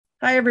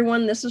Hi,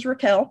 everyone. This is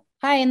Raquel.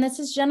 Hi, and this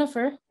is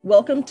Jennifer.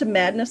 Welcome to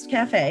Madness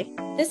Cafe.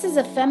 This is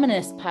a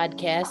feminist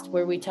podcast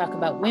where we talk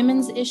about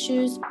women's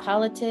issues,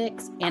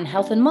 politics, and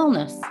health and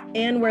wellness.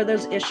 And where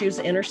those issues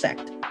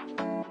intersect.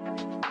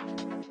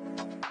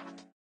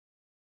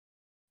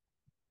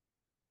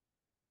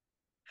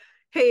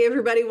 Hey,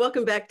 everybody.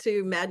 Welcome back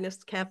to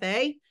Madness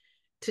Cafe.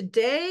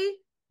 Today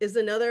is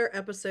another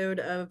episode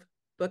of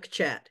Book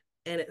Chat,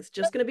 and it's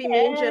just going to be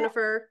me and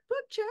Jennifer. Book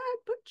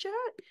chat.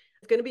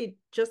 It's going to be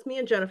just me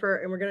and Jennifer,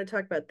 and we're going to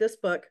talk about this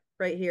book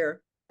right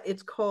here.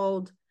 It's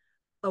called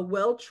A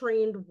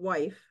Well-Trained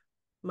Wife,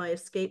 My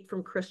Escape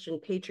from Christian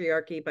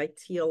Patriarchy by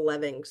Tia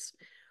Levings.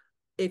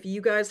 If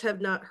you guys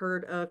have not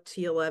heard of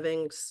Tia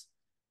Levings,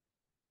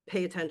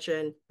 pay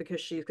attention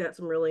because she's got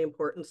some really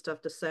important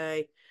stuff to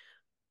say.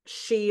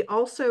 She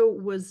also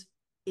was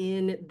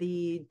in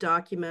the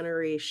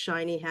documentary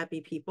Shiny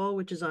Happy People,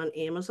 which is on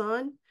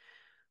Amazon.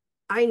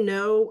 I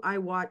know I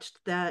watched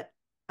that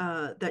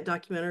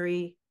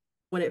documentary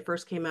when it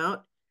first came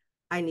out.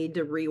 I need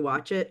to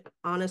rewatch it,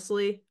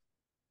 honestly.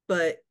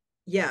 But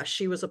yeah,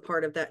 she was a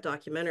part of that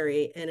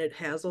documentary, and it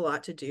has a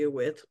lot to do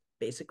with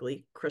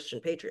basically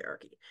Christian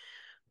patriarchy,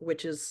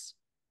 which is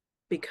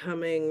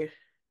becoming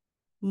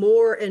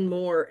more and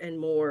more and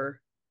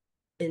more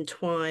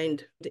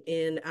entwined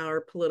in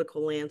our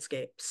political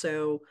landscape.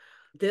 So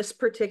this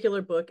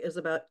particular book is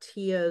about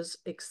Tia's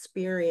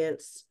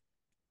experience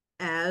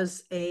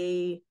as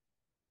a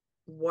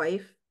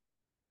wife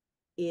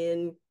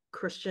in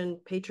Christian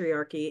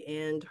patriarchy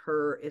and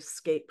her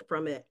escape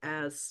from it,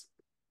 as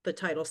the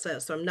title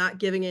says. So I'm not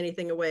giving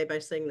anything away by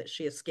saying that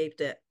she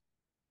escaped it.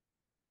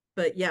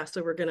 But yeah,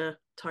 so we're gonna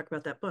talk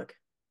about that book.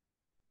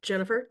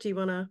 Jennifer, do you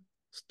wanna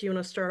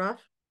start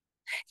off?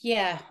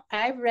 Yeah,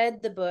 I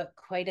read the book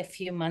quite a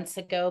few months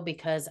ago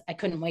because I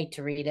couldn't wait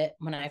to read it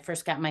when I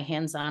first got my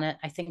hands on it.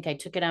 I think I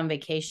took it on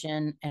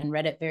vacation and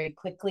read it very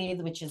quickly,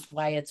 which is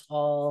why it's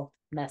all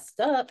messed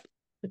up.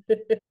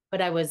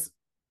 But I was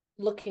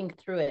looking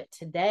through it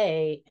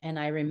today and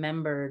I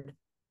remembered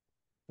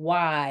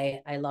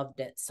why I loved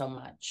it so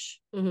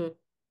much. Mm-hmm.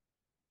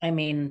 I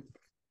mean,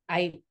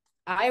 I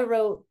I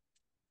wrote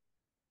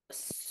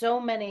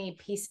so many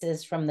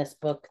pieces from this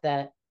book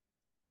that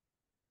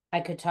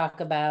I could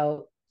talk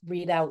about,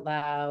 read out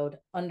loud,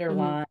 Mm-hmm.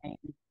 underline.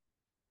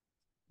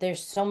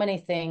 There's so many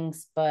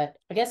things, but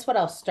I guess what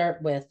I'll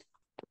start with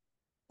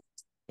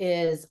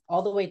is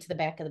all the way to the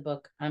back of the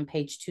book on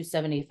page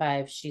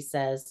 275. She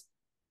says,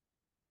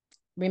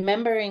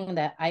 remembering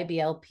that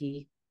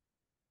IBLP,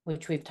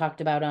 which we've talked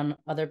about on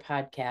other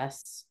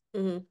podcasts,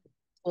 Mm-hmm.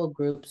 school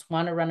groups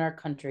want to run our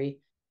country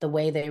the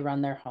way they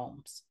run their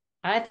homes.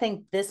 I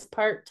think this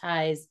part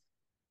ties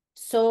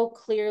so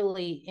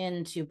clearly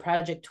into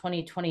Project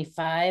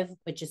 2025,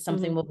 which is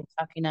something Mm-hmm. we'll be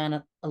talking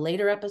on a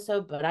later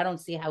episode, but I don't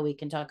see how we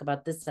can talk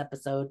about this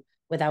episode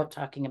without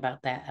talking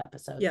about that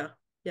episode. Yeah.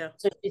 Yeah.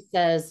 So she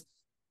says,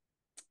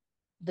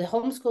 the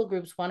homeschool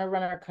groups want to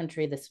run our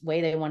country this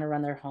way they want to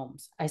run their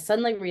homes. I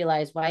suddenly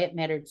realized why it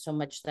mattered so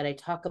much that I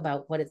talk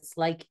about what it's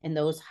like in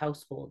those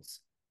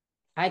households.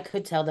 I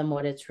could tell them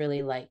what it's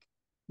really like.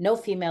 No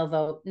female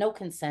vote, no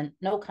consent,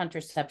 no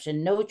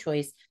contraception, no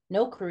choice,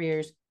 no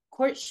careers,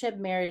 courtship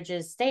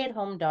marriages, stay at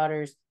home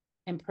daughters,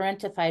 and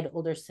parentified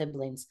older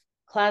siblings,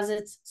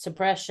 closets,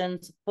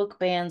 suppressions, book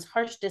bans,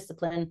 harsh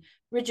discipline,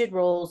 rigid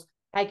roles,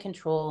 high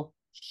control,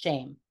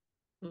 shame.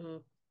 Mm-hmm.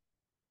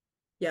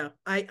 Yeah,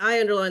 I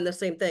underline the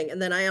same thing. And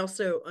then I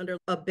also under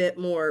a bit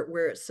more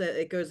where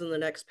it goes in the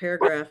next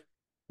paragraph,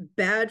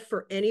 bad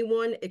for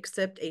anyone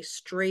except a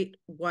straight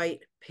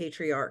white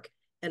patriarch.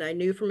 And I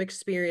knew from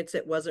experience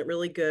it wasn't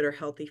really good or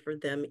healthy for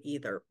them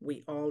either.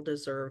 We all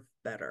deserve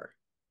better.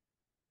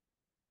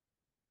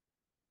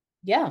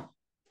 Yeah.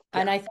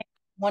 And Yeah. I think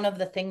one of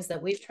the things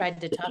that we've tried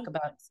to talk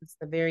about since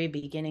the very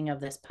beginning of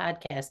this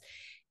podcast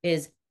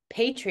is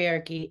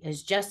patriarchy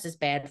is just as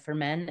bad for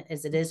men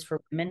as it is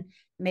for women,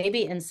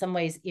 maybe in some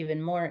ways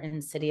even more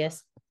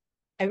insidious.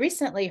 I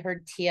recently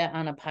heard Tia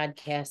on a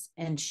podcast,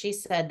 and she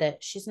said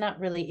that she's not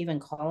really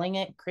even calling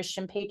it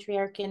Christian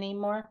patriarchy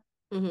anymore.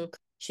 Mm-hmm.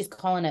 She's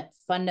calling it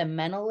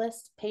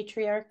fundamentalist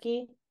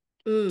patriarchy.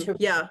 To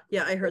Yeah,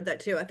 I heard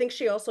that too. I think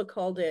she also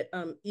called it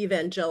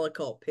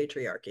evangelical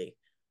patriarchy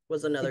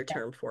was another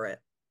term for it.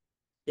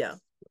 Yeah.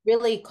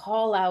 really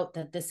call out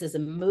that this is a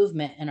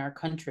movement in our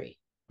country.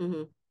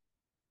 Mm-hmm.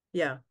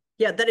 Yeah.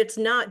 Yeah, that it's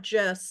not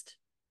just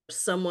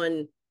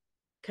someone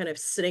kind of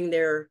sitting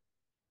there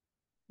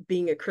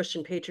being a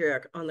Christian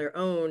patriarch on their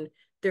own.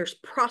 There's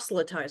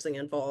proselytizing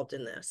involved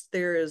in this.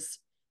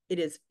 It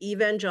is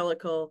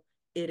evangelical.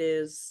 It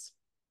is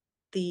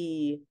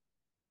the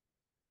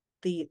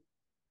the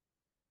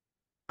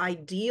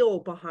ideal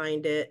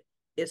behind it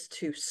is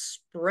to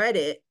spread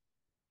it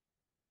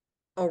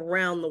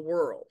around the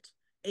world.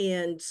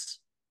 And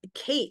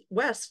Kate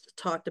West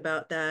talked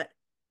about that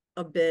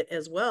a bit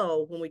as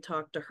well when we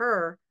talked to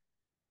her.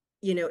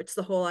 It's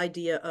the whole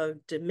idea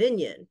of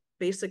dominion,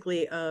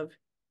 basically, of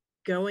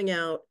going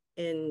out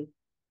and,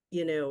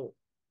 you know,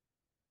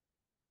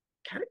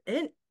 kind of,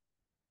 and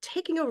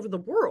taking over the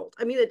world.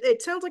 I mean,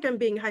 it sounds like I'm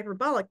being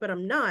hyperbolic, but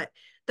I'm not.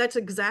 That's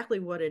exactly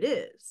what it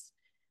is.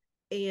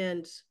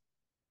 And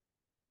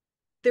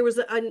there was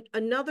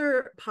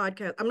another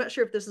podcast. I'm not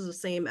sure if this is the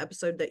same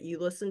episode that you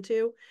listened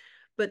to,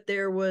 but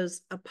there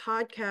was a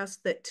podcast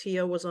that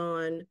Tia was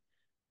on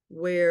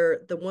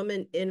where the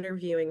woman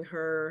interviewing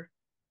her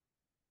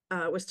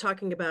was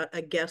talking about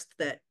a guest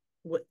that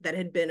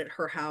had been at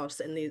her house,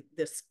 and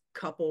this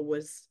couple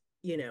was,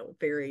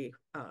 very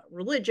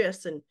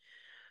religious, and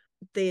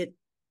they had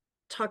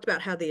talked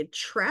about how they had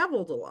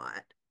traveled a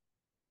lot,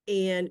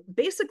 and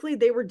basically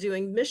they were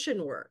doing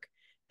mission work.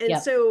 And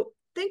Yep. so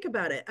think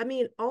about it. I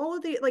mean, all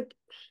of the, like,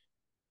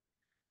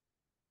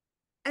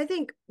 I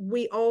think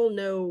we all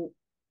know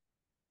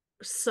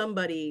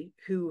somebody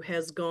who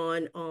has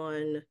gone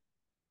on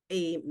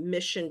a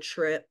mission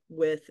trip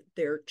with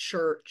their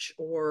church,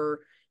 or,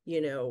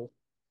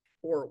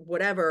 or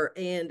whatever.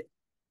 And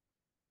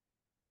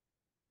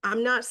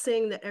I'm not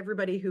saying that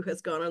everybody who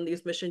has gone on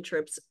these mission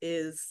trips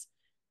is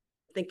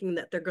thinking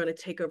that they're going to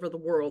take over the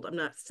world. I'm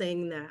not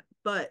saying that,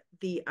 but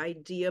the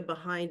idea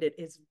behind it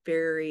is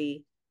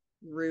very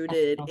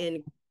rooted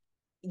in,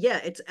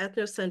 yeah, it's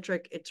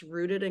ethnocentric, it's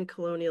rooted in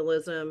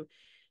colonialism,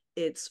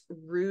 it's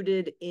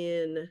rooted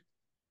in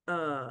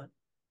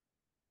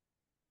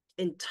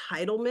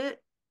entitlement,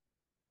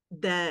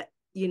 that,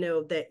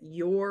 that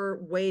your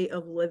way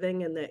of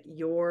living and that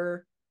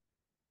your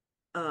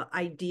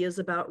ideas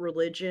about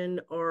religion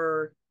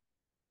are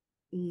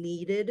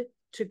needed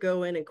to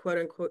go in and quote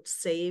unquote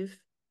save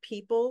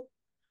people.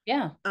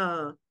 Yeah.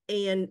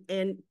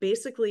 And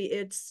basically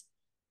it's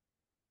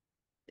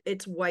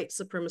white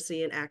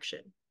supremacy in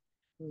action.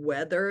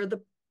 Whether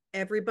the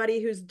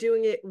everybody who's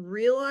doing it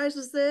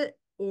realizes it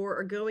or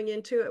are going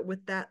into it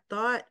with that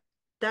thought,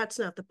 that's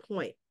not the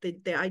point.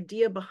 The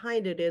idea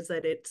behind it is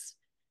that it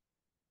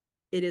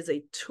is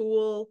a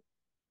tool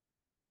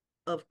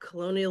of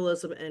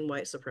colonialism and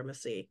white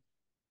supremacy.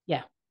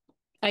 Yeah.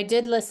 I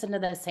did listen to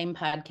the same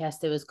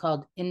podcast. It was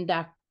called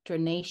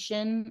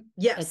Indoctrination.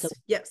 It's a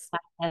Yes.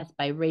 podcast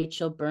by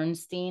Rachel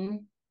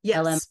Bernstein,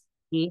 Yes.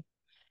 LMP.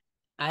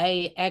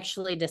 I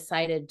actually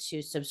decided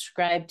to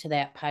subscribe to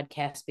that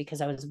podcast because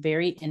I was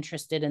very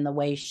interested in the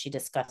way she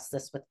discussed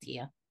this with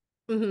Tia.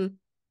 Mm-hmm.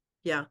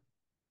 Yeah.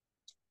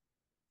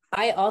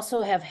 I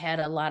also have had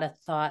a lot of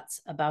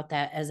thoughts about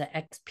that as an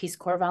ex-Peace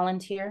Corps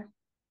volunteer.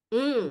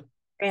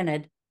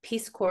 Granted,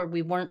 Peace Corps,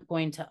 we weren't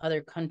going to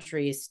other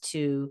countries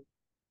to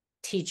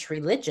teach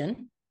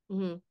religion.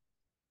 Mm-hmm.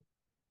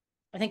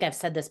 I think I've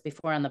said this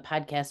before on the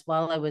podcast.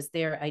 While I was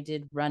there, I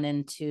did run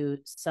into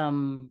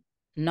some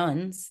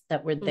nuns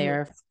that were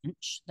there,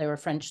 French. They were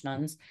French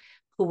nuns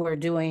who were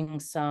doing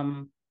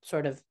some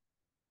sort of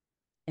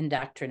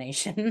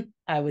indoctrination,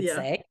 I would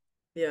say.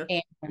 Yeah.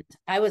 And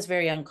I was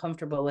very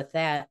uncomfortable with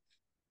that.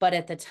 But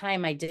at the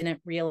time, I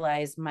didn't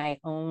realize my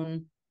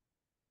own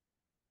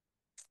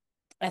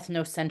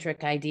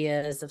ethnocentric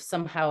ideas of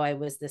somehow I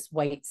was this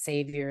white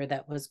savior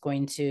that was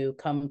going to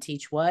come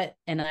teach what.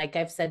 And like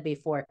I've said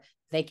before,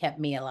 they kept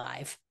me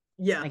alive.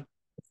 Yeah. Like,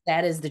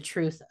 that is the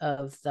truth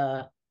of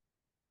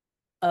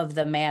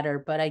the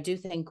matter. But I do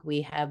think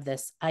we have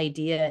this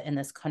idea in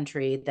this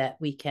country that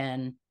we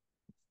can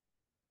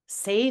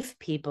save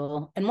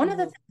people. And one of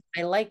the things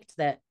I liked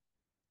that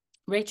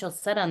Rachel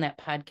said on that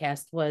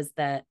podcast was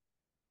that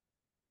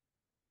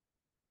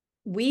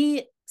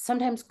we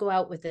sometimes go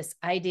out with this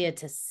idea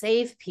to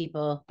save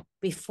people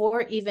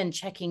before even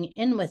checking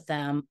in with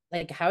them.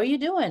 Like, how are you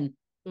doing?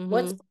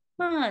 What's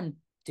going on?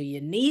 Do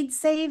you need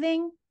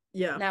saving?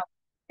 Yeah. Now,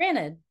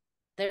 granted,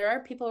 there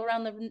are people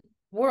around the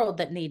world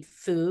that need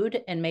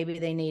food, and maybe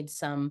they need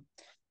some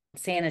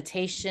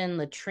sanitation,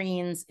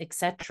 latrines,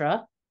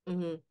 etc.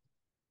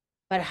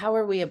 But how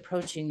are we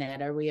approaching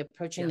that? Are we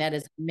approaching that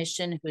as a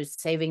mission who's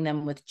saving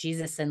them with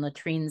Jesus and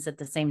latrines at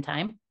the same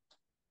time?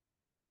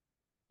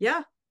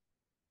 Yeah.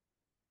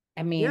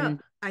 I mean,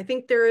 I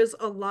think there is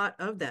a lot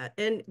of that.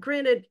 And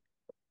granted,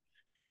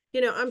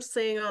 I'm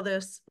saying all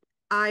this,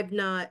 I've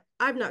not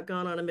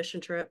gone on a mission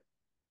trip.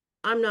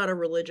 I'm not a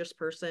religious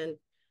person.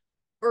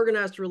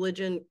 Organized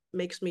religion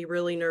makes me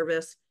really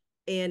nervous,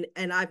 and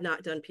I've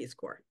not done Peace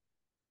Corps.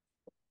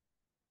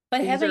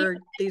 But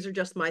these are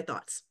just my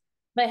thoughts.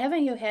 But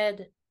haven't you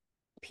had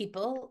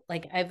people,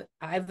 like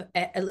I've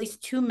at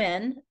least two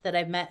men that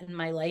I've met in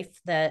my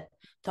life that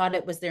thought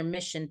it was their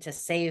mission to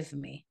save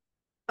me.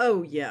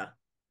 Oh yeah.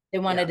 They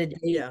wanted to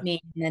date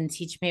me and then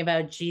teach me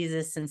about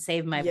Jesus and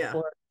save my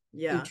poor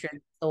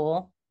putrid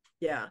soul.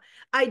 Yeah.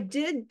 I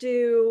did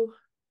do,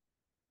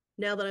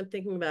 now that I'm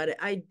thinking about it,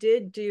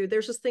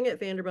 there's this thing at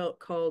Vanderbilt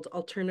called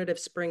Alternative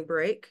Spring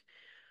Break,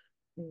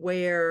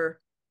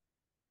 where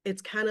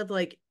it's kind of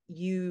like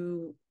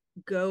you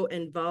go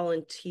and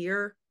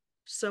volunteer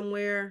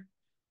somewhere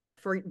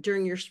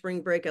during your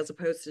spring break, as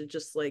opposed to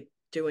just like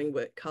doing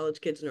what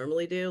college kids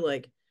normally do,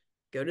 like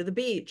go to the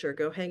beach or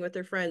go hang with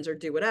their friends or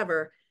do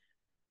whatever.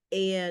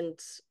 And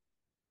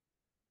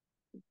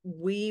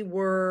we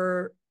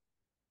were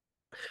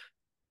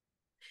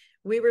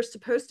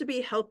supposed to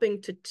be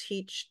helping to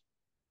teach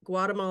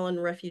Guatemalan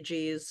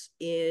refugees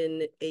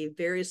in a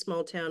very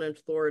small town in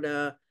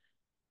Florida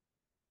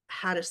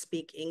how to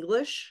speak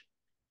English,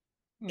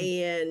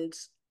 and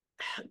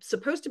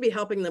supposed to be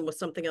helping them with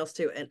something else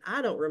too. And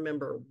I don't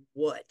remember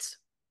what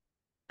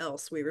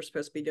else we were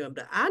supposed to be doing,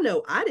 but I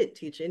know I didn't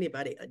teach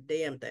anybody a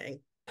damn thing.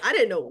 I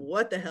didn't know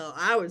what the hell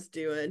I was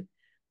doing.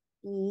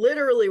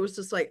 Literally was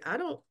just like, I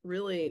don't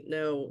really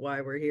know why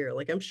we're here.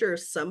 Like, I'm sure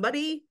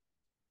somebody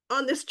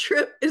on this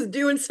trip is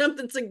doing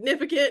something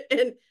significant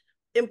and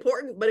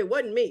important, but it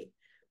wasn't me.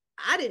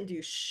 I didn't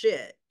do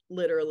shit,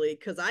 literally,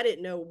 because I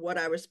didn't know what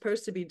I was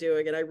supposed to be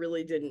doing. And I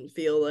really didn't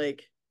feel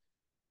like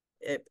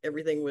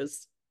everything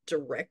was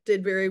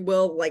directed very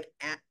well, like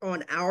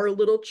on our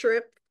little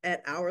trip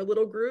at our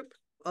little group.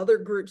 Other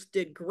groups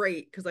did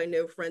great because I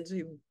know friends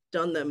who've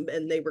done them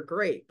and they were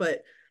great.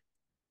 But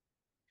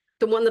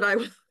the one that I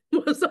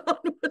was on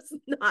was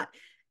not.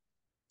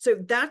 So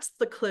that's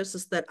the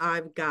closest that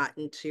I've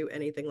gotten to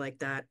anything like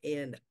that.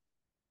 And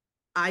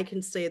I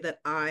can say that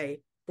I,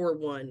 for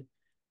one,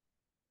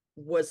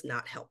 was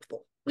not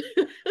helpful.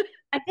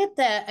 I get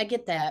that. I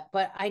get that.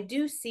 But I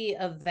do see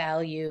a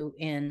value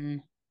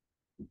in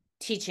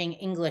teaching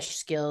English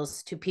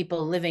skills to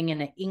people living in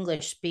an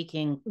English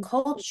speaking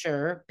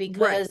culture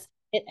because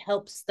right. it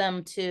helps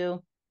them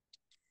to,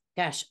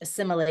 gosh,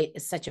 assimilate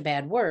is such a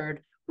bad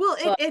word. Well,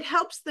 But it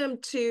helps them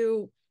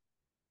to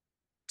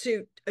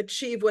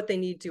achieve what they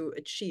need to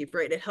achieve,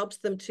 right? It helps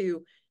them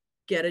to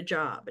get a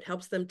job. It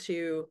helps them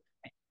to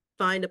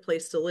find a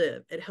place to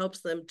live. It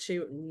helps them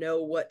to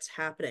know what's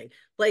happening.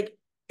 Like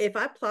if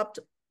I plopped,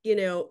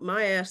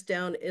 my ass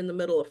down in the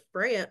middle of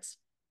France,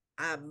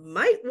 I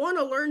might want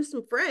to learn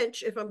some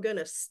French if I'm going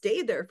to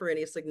stay there for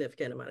any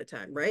significant amount of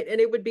time, right? And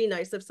it would be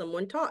nice if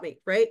someone taught me,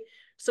 right?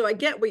 So I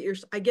get what you're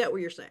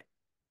saying.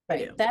 I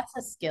right, do. that's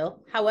a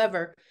skill.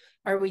 However,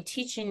 are we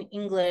teaching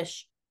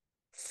English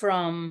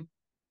from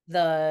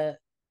the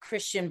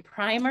Christian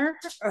primer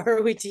or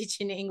are we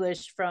teaching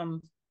English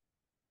from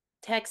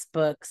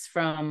textbooks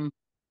from,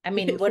 I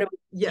mean, what are we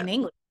Yeah, teaching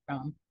English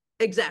from?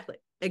 exactly.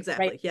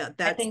 Right. Yeah,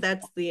 I think,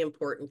 that's the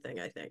important thing,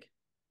 I think.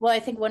 well, I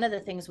think one of the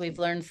things we've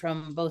learned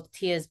from both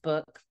Tia's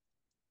book,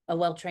 A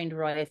Well-Trained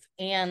Wife,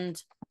 and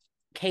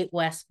Kate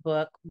West's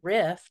book,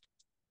 Rift,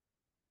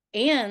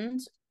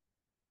 and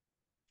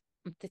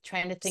I'm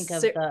trying to think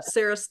of the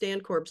Sarah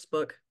Stancorp's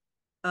book,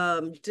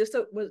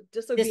 Disobedient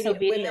Disobedient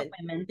Women.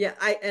 Women. Yeah,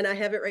 I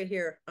have it right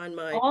here on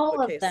my All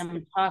of bookcase.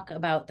 them talk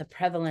about the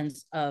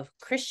prevalence of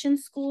Christian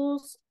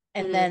schools,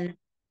 and Mm-hmm. then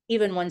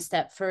even one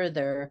step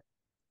further,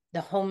 the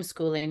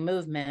homeschooling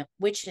movement,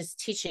 which is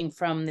teaching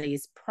from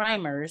these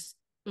primers,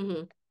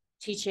 Mm-hmm.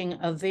 teaching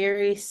a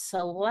very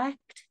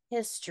select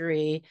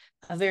history,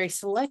 a very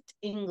select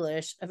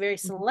English, a very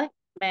Mm-hmm. select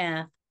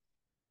math.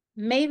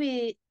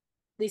 Maybe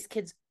these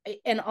kids,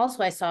 and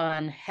also I saw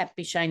on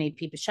Happy Shiny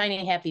People,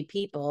 Shiny Happy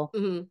People,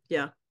 Mm-hmm.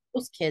 Yeah.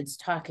 those kids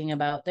talking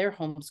about their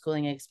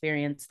homeschooling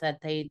experience that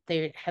they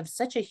have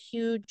such a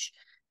huge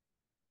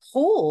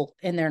hole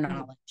in their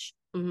knowledge.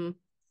 Mm-hmm.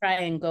 Try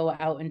and go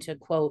out into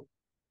quote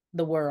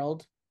the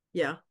world.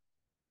 Yeah.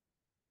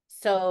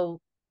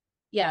 So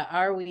yeah,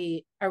 are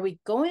we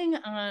going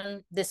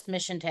on this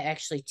mission to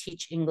actually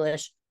teach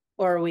English,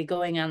 or are we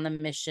going on the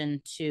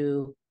mission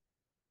to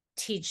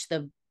teach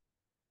the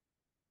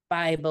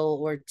Bible,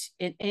 or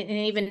and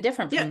even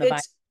different Yeah. from the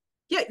Bible?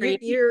 It's yeah.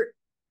 You're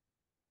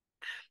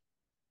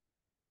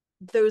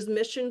those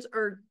missions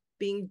are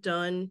being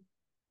done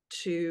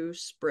to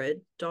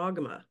spread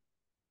dogma.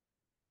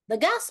 The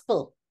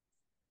gospel.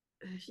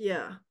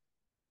 Yeah.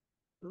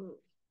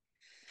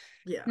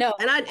 Yeah. No,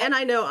 And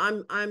I know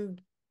I'm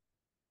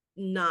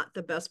not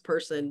the best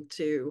person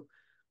to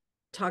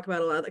talk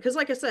about a lot of that because,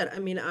 like I said, I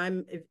mean,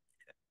 I'm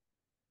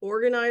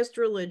organized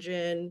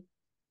religion,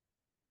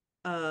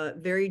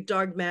 very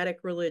dogmatic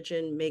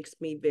religion makes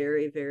me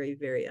very, very,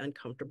 very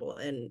uncomfortable,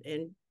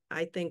 and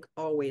I think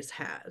always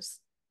has.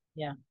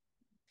 yeah.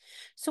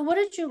 So what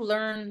did you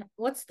learn?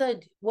 What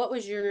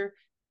was your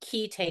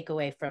key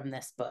takeaway from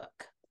this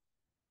book?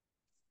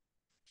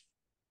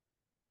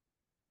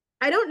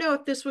 I don't know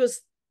if this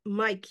was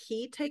my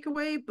key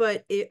takeaway,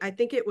 but I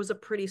think it was a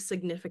pretty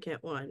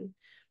significant one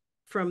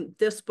from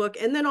this book,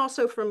 and then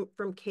also from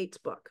Kate's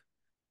book,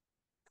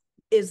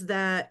 is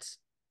that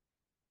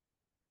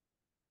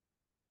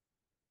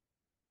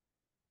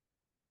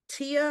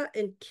Tia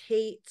and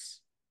Kate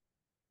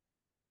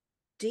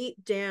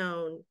deep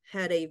down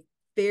had a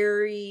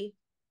very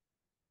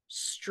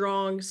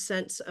strong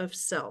sense of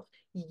self.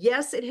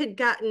 Yes, it had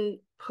gotten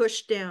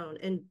pushed down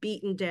and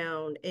beaten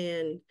down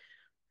and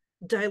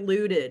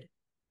diluted.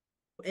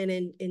 And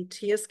in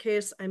Tia's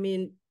case, I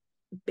mean,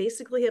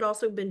 basically had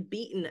also been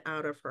beaten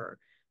out of her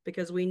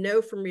because we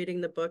know from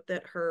reading the book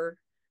that her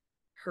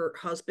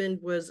husband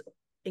was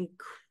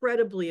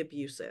incredibly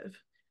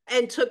abusive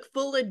and took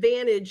full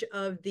advantage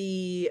of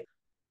the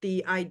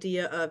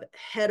idea of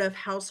head of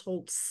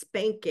household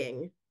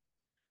spanking,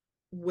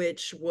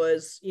 which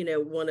was,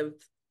 one of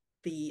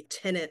the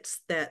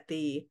tenets that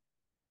the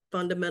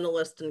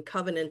fundamentalists and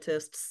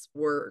covenantists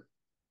were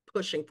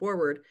pushing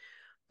forward.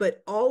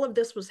 But all of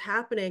this was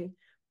happening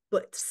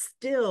but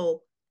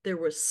still there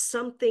was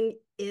something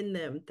in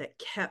them that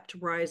kept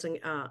rising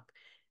up.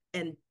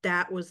 And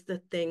that was the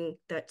thing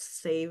that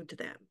saved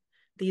them.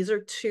 These are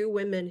two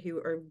women who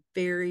are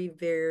very,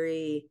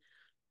 very,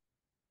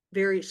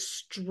 very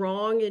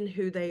strong in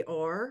who they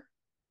are.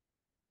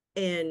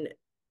 And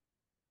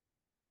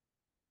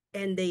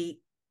and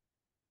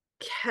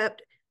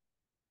kept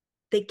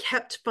they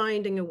kept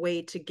finding a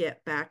way to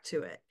get back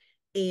to it.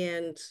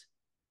 And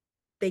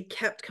they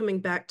kept coming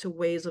back to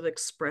ways of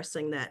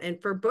expressing that. And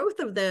for both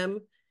of them,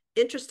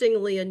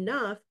 interestingly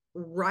enough,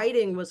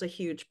 writing was a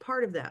huge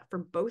part of that for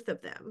both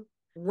of them.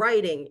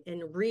 Writing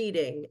and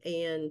reading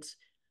and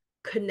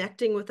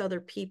connecting with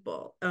other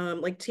people.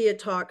 Like Tia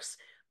talks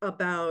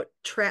about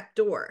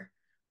Trapdoor,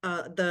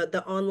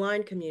 the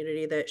online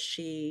community that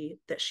she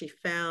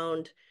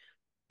found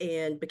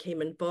and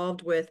became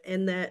involved with,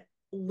 and that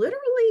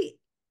literally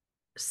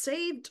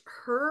saved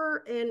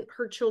her and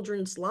her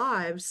children's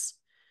lives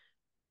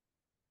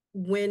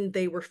when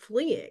they were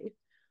fleeing.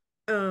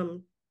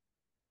 And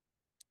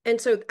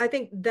so I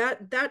think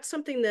that that's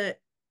something that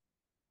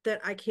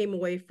I came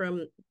away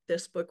from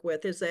this book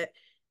with, is that,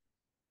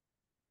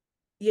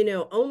 you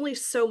know, only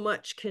so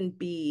much can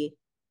be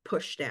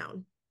pushed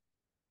down,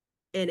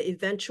 and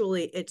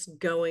eventually it's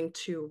going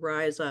to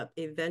rise up.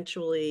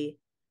 Eventually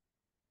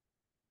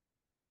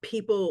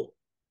people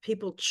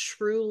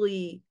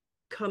truly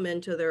come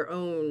into their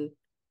own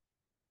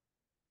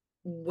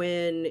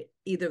when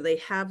either they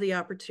have the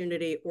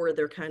opportunity or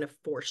they're kind of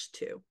forced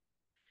to.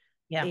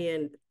 Yeah.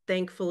 And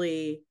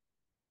thankfully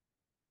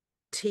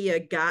Tia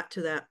got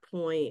to that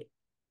point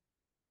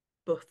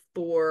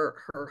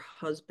before her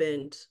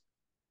husband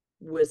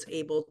was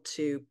able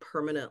to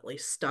permanently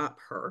stop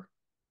her.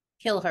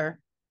 Kill her.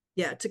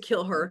 Yeah, to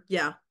kill her.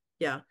 Yeah.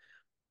 Yeah.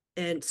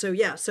 And so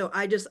yeah, so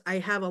I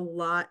have a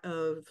lot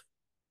of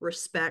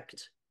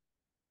respect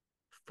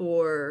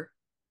for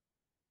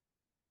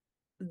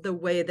the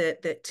way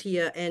that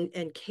Tia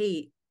and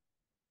Kate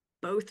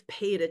both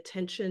paid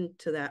attention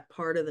to that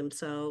part of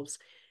themselves.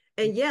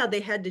 And yeah, they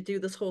had to do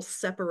this whole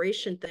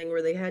separation thing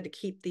where they had to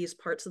keep these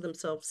parts of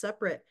themselves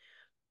separate,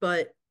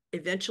 but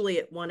eventually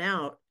it won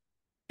out.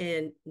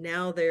 And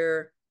now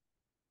they're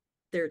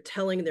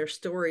telling their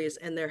stories,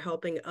 and they're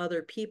helping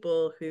other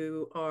people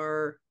who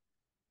are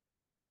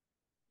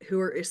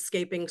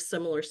escaping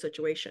similar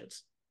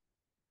situations.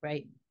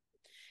 Right.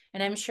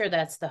 And I'm sure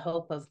that's the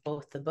hope of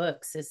both the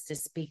books, is to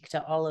speak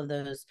to all of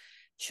those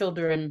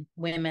children,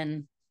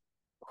 women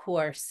who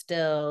are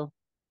still,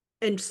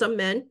 And some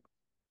men.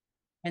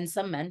 and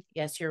some men.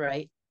 Yes, you're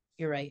right.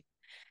 You're right.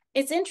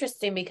 It's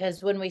interesting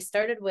because when we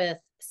started with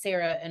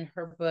Sarah and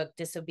her book,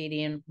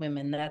 Disobedient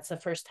Women, that's the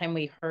first time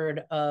we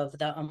heard of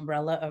the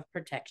umbrella of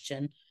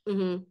protection.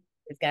 Mm-hmm.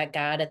 We've got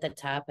God at the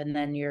top, and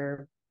then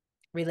your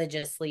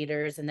religious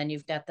leaders, and then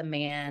you've got the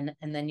man,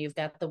 and then you've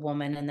got the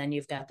woman, and then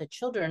you've got the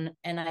children.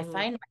 And I Mm-hmm.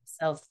 find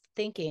myself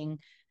thinking,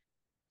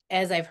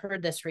 as I've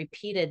heard this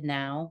repeated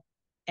now,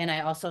 and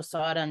I also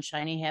saw it on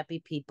Shiny Happy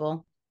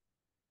People,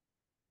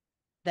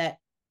 that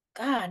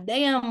God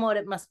damn, what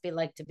it must be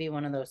like to be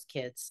one of those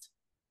kids,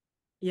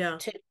 Yeah.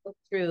 to go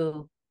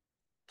through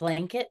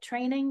blanket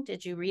training.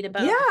 Did you read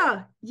about?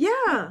 Yeah.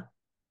 Yeah.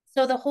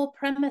 So the whole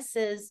premise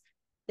is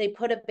they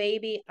put a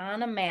baby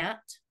on a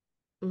mat,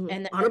 Mm-hmm.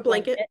 and On then a a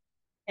blanket. blanket,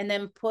 and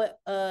then put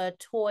a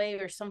toy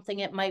or something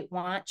it might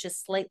want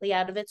just slightly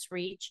out of its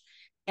reach.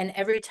 And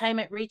every time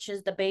it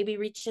reaches, the baby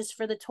reaches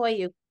for the toy,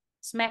 you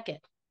smack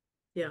it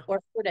Yeah.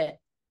 or put it,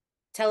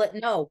 tell it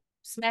no,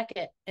 smack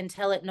it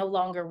until it no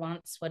longer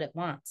wants what it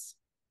wants.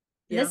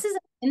 And Yeah. this is an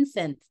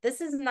infant.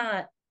 This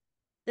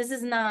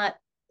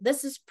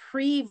is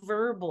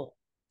pre-verbal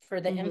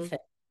for the Mm-hmm.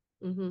 infant.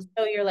 Mm-hmm.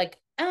 So you're like,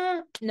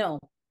 no,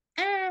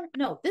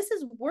 no. This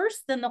is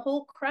worse than the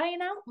whole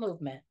crying out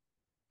movement.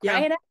 Cry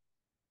Yeah. it out.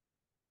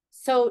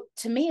 So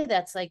to me,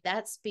 that's like,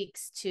 that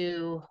speaks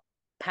to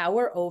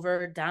power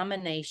over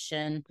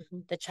domination. Mm-hmm.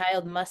 The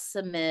child must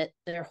submit.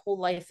 Their whole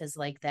life is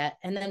like that.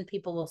 And then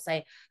people will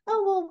say,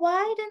 oh, well,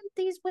 why didn't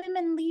these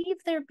women leave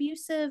their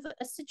abusive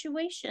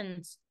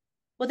situations?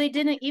 Well, they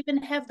didn't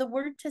even have the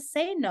word to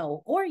say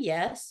no or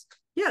yes.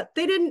 Yeah.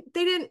 They didn't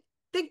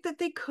think that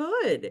they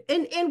could.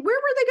 And where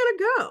were they going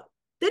to go?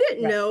 They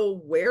didn't Right. know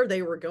where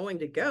they were going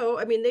to go.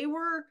 I mean, they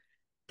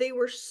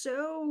were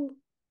so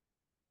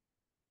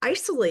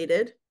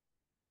isolated.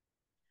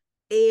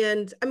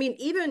 And I mean,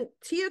 even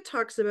Tia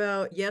talks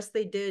about, yes,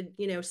 they did,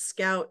 you know,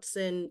 scouts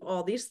and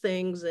all these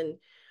things, and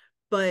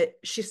but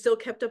she still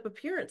kept up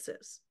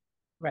appearances,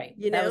 Right.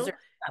 you That was know? her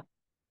job.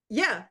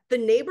 Yeah, the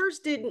neighbors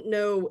didn't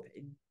know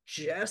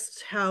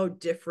just how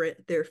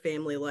different their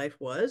family life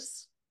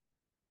was,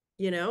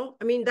 you know?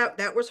 I mean,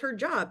 that was her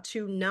job,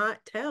 to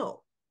not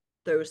tell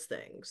those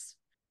things.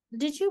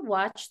 Did you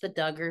watch The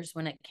Duggars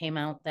when it came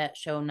out, that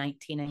show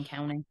 19 and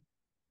Counting?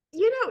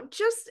 You know,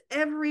 just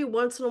every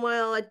once in a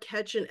while I'd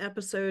catch an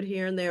episode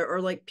here and there, or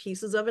like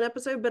pieces of an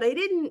episode, but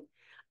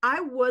I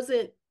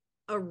wasn't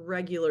a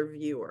regular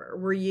viewer.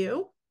 Were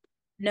you?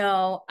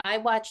 No, I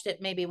watched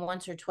it maybe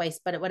once or twice,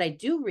 but what I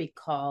do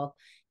recall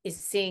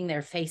is seeing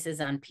their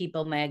faces on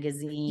People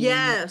magazine.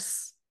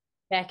 Yes.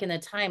 back in the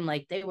time,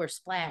 like they were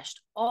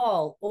splashed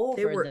all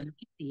They over were the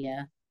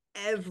media.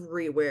 I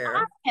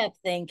everywhere. kept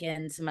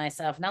thinking to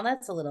myself, now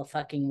that's a little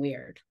fucking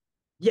weird.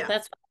 Yeah.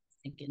 That's what I was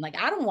thinking.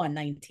 Like, I don't want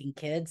 19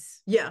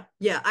 kids. Yeah.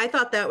 Yeah. I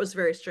thought that was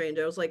very strange.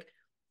 I was like,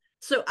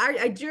 so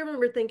I do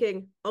remember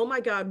thinking, oh my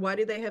God, why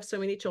do they have so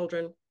many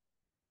children?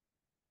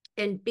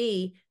 And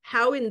B,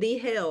 how in the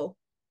hell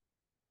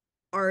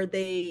are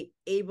they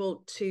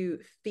able to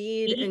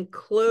feed and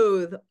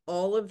clothe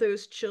all of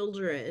those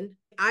children?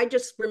 I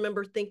just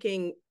remember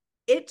thinking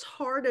it's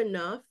hard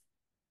enough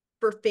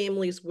for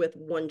families with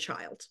one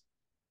child.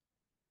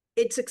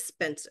 It's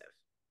expensive,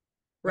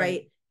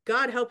 right?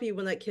 God help you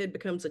when that kid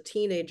becomes a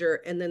teenager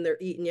and then they're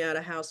eating you out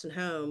of house and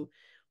home.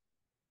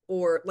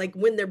 Or like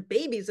when they're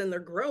babies and they're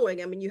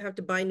growing, I mean, you have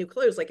to buy new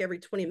clothes like every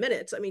 20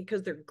 minutes. I mean,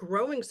 because they're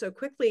growing so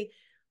quickly.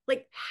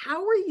 Like,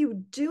 how are you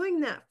doing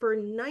that for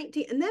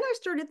 19? And then I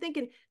started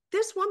thinking,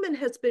 this woman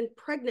has been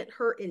pregnant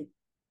her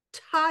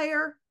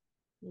entire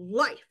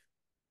life.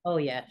 Oh,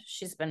 yeah.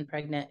 She's been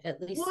pregnant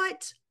at least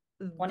What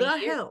 20 the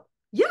years. hell?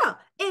 Yeah.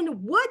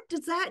 And what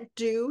does that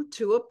do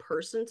to a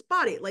person's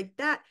body? Like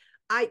that,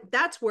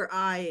 that's where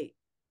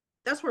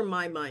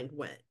my mind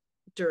went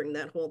during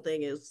that whole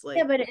thing is Yeah,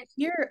 like, but if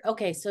you're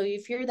okay, so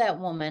if you're that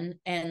woman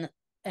and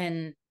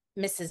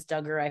Mrs.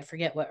 Duggar, I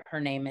forget what her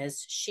name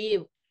is, she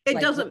like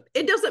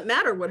it doesn't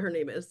matter what her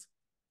name is.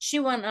 she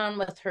went on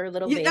with her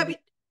little Yeah, I baby.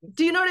 mean,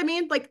 do you know what I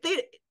mean? Like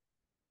They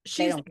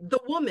she's don't. the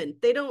woman.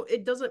 They don't.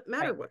 It doesn't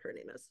matter Right. what her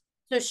name is.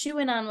 So she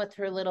went on with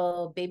her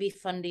little baby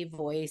fundy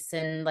voice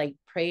and like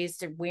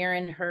praised her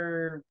wearing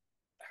her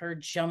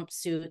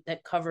jumpsuit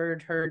that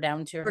covered her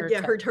down to Or her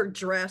yeah, toe. her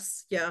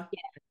dress. Yeah,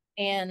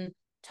 And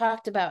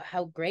talked about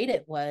how great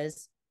it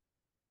was.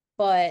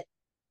 But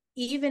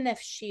even if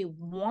she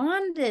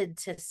wanted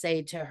to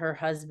say to her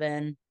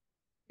husband,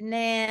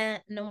 nah,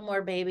 no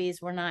more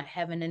babies, we're not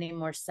having any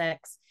more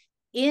sex,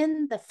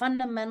 in the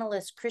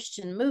fundamentalist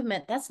Christian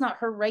movement, that's not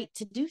her right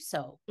to do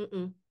so.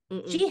 mm-mm,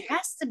 mm-mm. She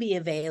has to be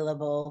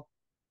available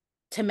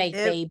to make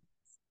Ev- babies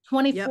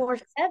yep.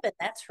 24/7.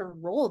 That's her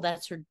role.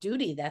 That's her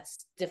duty.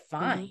 That's Mm-hmm,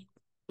 defined.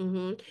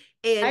 mm-hmm.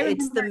 I And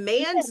it's the remember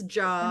man's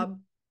job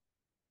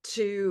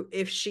to,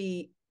 if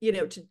she,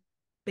 to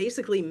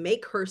basically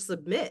make her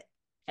submit.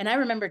 and I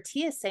remember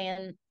Tia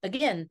saying,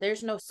 again,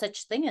 there's no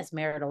such thing as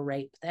marital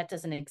rape. That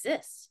doesn't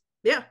exist.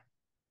 Yeah,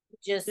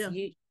 Just yeah,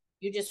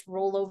 you just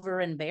roll over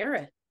and bear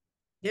it.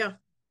 yeah.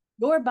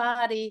 Your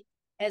body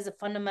as a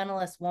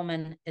fundamentalist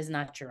woman is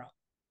not your own.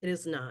 It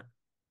is not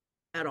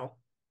at all.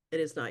 It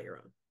is not your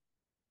own.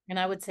 And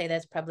I would say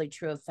that's probably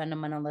true of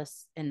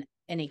fundamentalists in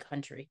any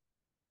country,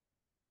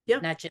 Yeah,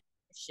 not just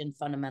Christian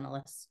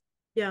fundamentalists.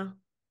 yeah, Although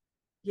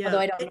yeah.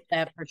 I don't know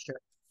that for sure.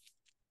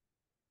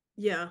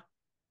 Yeah.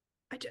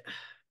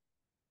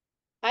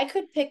 I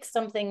could pick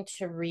something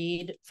to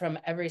read from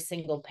every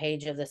single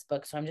page of this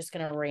book, so I'm just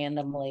going to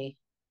randomly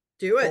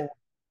Do it. pull.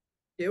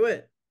 Do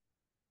it.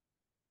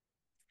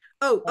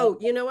 Oh,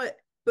 you know what?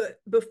 But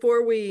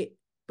before we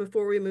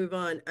move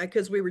on,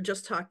 because we were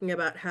just talking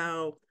about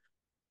how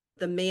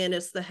the man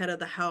is the head of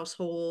the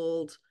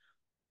household,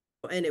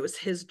 and it was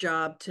his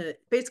job to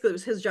basically it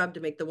was his job to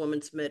make the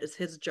woman submit. It's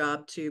his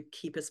job to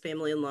keep his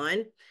family in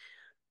line.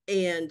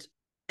 And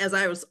as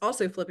I was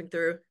also flipping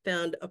through,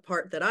 found a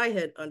part that I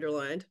had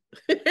underlined.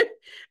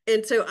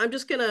 And so I'm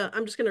just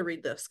gonna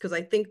read this because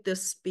I think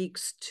this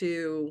speaks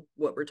to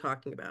what we're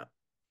talking about.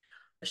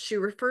 She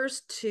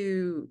refers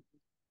to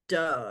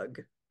Doug,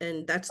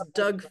 and that's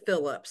Doug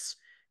Phillips,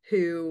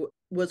 who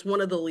was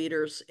one of the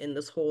leaders in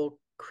this whole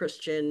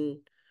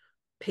Christian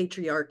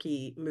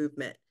patriarchy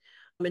movement.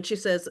 And she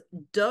says,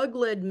 Doug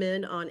led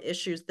men on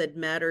issues that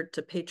mattered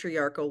to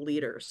patriarchal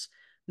leaders: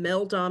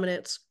 male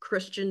dominance,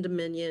 Christian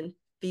dominion,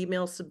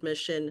 female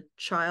submission,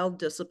 child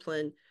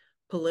discipline,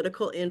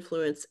 political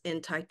influence,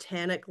 and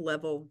Titanic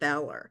level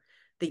valor.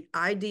 The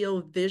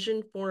ideal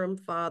vision forum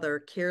father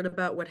cared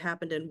about what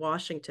happened in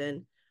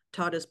Washington,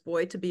 taught his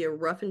boy to be a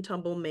rough and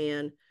tumble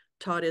man,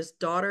 taught his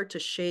daughter to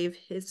shave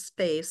his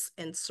face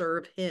and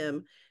serve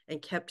him,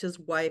 and kept his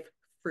wife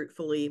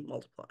fruitfully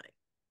multiplying.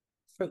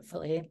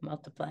 Fruitfully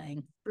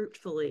multiplying.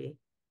 Fruitfully.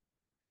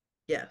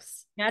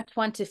 Yes. Not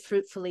want to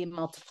fruitfully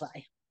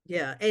multiply.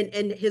 Yeah.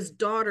 And his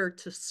daughter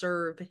to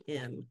serve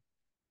him.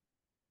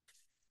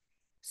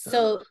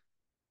 So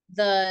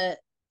the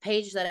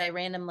page that I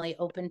randomly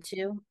opened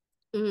to,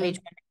 page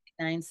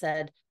 199,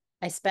 said,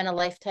 I spent a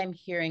lifetime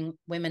hearing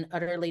women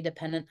utterly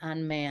dependent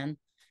on man,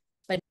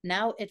 but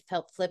now it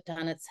felt flipped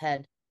on its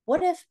head.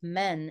 What if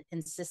men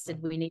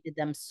insisted we needed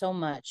them so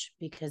much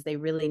because they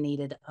really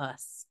needed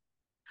us?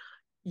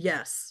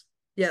 Yes.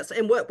 Yes.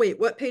 And what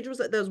page was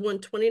that? That was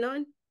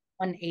 129?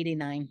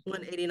 189.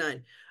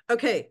 189.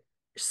 Okay.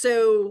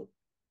 So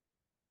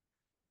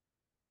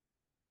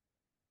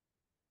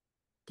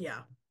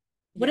yeah.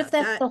 What Yeah. if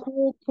that's That the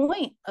whole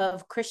point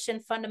of Christian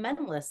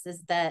fundamentalists,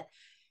 is that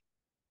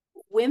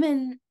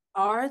women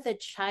are the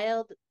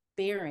child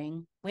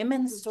bearing,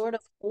 women sort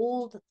of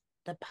hold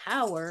the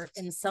power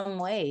in some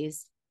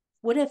ways?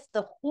 What if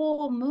the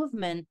whole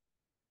movement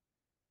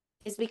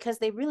is because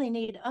they really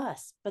need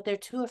us, but they're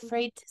too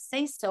afraid to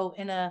say so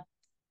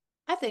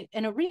I think,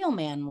 in a real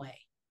man way.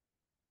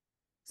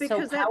 So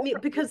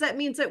Because that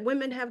means that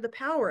women have the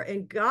power,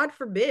 and God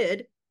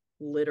forbid,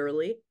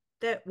 literally,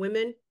 that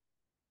women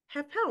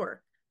have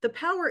power. The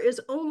power is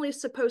only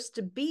supposed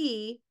to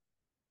be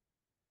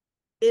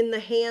in the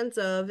hands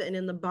of, and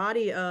in the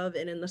body of,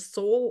 and in the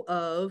soul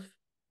of,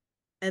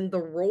 and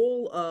the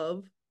role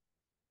of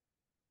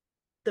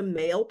the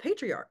male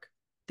patriarch,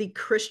 the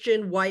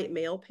Christian white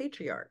male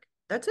patriarch.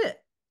 That's it.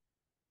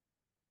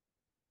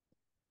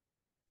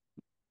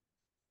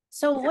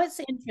 So Yeah. what's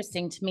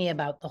interesting to me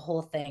about the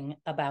whole thing,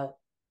 about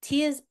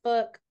Tia's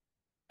book,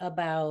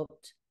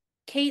 about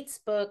Kate's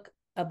book,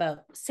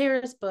 about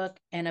Sarah's book,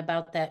 and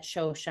about that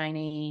show,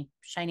 Shiny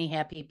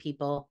Happy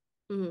People,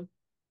 Mm-hmm.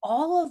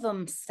 all of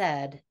them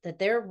said that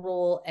their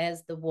role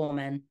as the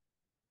woman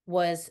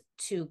was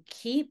to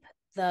keep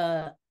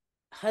the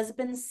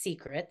husband's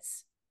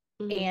secrets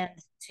Mm-hmm.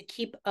 and to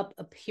keep up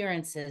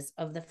appearances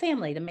of the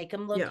family, to make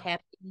them look Yeah.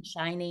 happy and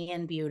shiny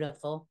and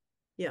beautiful.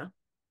 Yeah.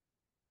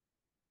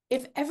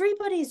 If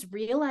everybody's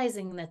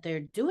realizing that they're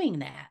doing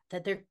that,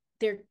 that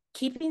they're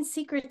keeping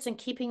secrets and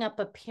keeping up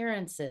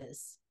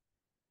appearances,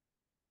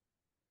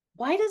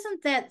 why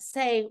doesn't that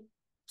say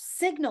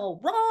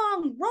signal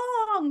wrong,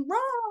 wrong,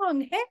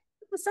 wrong? Hey,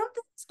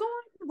 something's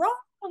going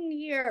wrong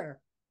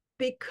here.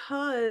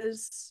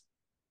 Because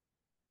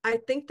I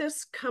think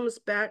this comes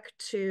back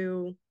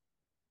to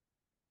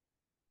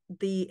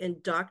the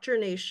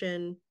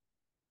indoctrination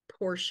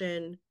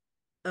portion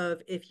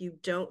of, if you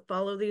don't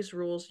follow these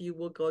rules, you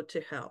will go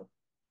to hell.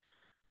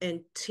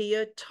 And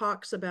Tia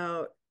talks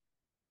about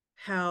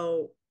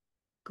how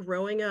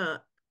growing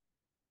up,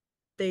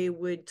 they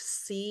would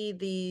see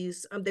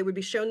these, they would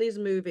be shown these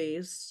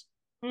movies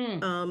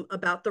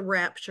about the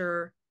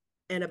rapture,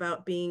 and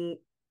about being,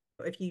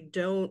 if you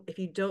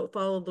don't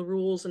follow the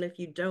rules, and if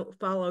you don't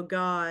follow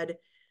God,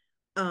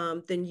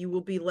 then you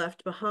will be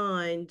left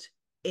behind,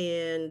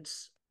 and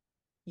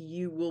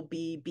you will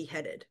be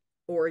beheaded,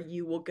 or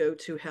you will go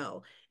to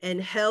hell.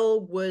 And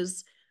hell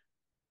was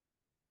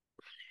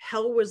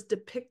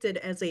depicted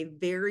as a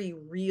very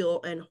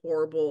real and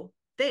horrible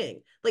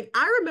thing. Like,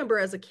 I remember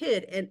as a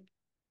kid, and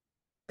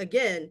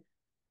again,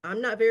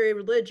 I'm not very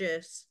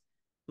religious.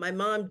 My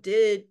mom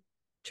did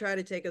try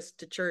to take us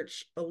to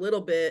church a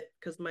little bit,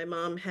 because my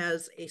mom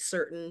has a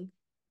certain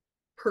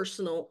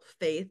personal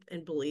faith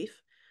and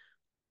belief.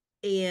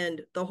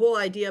 And the whole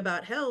idea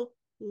about hell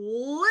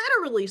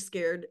literally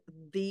scared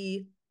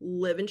the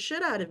living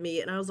shit out of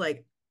me. And I was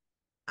like,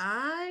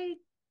 I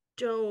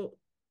don't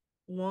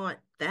want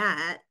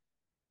that.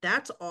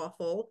 That's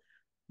awful.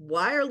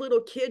 Why are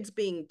little kids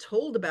being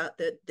told about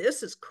that?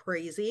 This is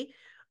crazy.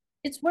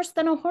 It's worse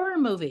than a horror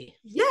movie.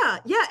 Yeah,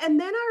 yeah. And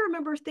then I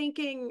remember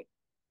thinking,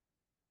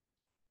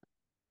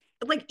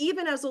 like,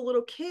 even as a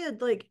little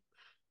kid, like,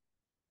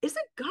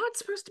 isn't God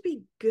supposed to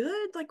be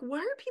good? Like, why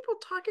are people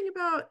talking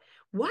about,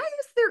 why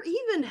is there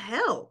even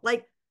hell?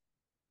 Like,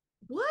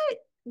 what?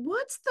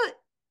 What's the,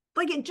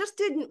 like, it just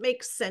didn't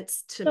make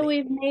sense to So me.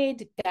 we've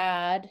made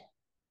God,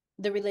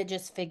 the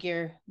religious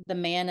figure, the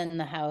man in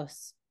the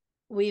house.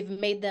 We've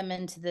made them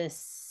into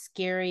this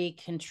scary,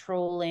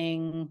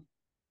 controlling,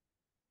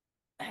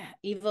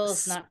 evil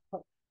is not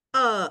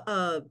Uh,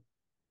 uh,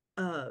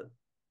 uh,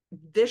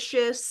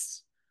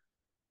 Vicious,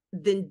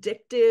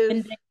 vindictive,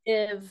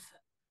 vindictive,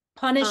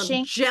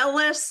 punishing.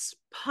 jealous,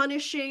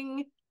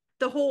 punishing,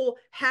 the whole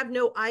have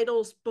no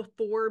idols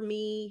before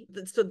me.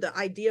 So the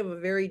idea of a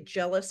very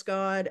jealous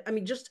God. I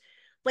mean, just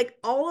like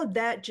all of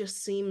that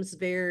just seems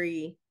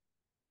very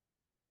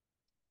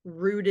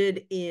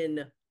rooted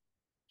in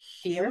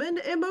Fear. human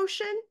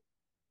emotion.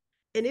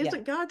 And Yeah.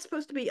 isn't God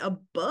supposed to be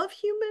above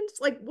humans?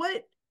 Like,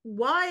 what?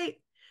 Why?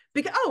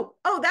 Because,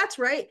 oh, that's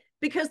right.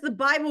 Because the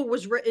Bible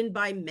was written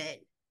by men.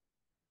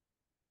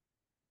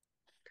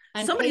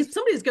 On page,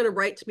 Somebody's gonna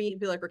write to me and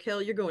be like,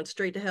 Raquel, you're going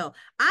straight to hell.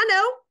 I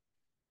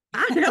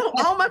know.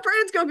 All my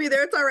friends gonna be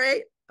there. It's all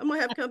right. I'm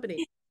gonna have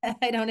company.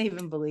 I don't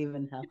even believe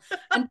in hell.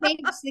 On page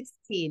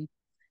 16,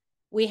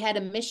 we had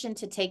a mission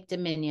to take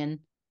dominion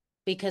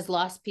because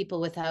lost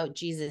people without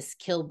Jesus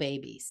kill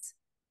babies.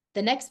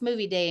 The next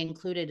movie day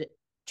included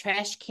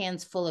trash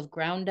cans full of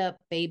ground up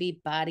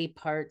baby body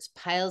parts,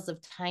 piles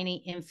of tiny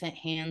infant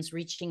hands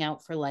reaching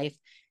out for life,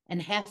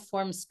 and half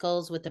formed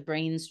skulls with the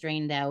brains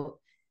drained out.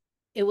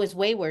 It was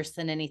way worse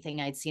than anything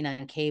I'd seen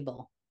on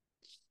cable.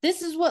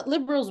 This is what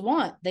liberals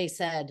want, they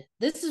said.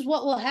 This is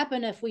what will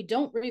happen if we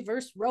don't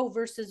reverse Roe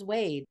versus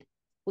Wade.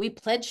 We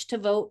pledged to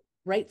vote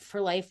right for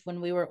life when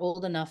we were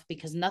old enough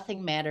because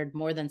nothing mattered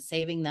more than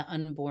saving the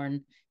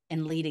unborn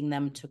and leading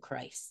them to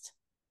Christ.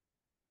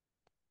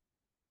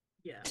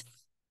 Yeah.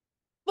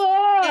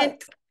 And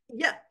Fuck!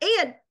 yeah,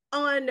 and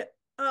on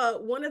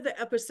one of the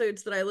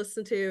episodes that I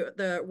listened to,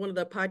 the one of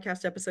the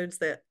podcast episodes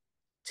that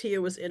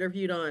Tia was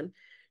interviewed on,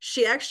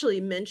 she actually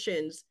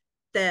mentions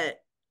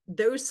that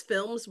those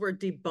films were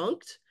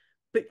debunked,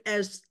 but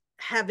as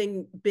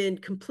having been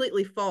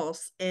completely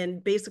false,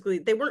 and basically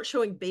they weren't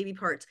showing baby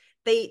parts.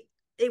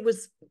 It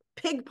was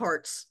pig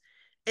parts,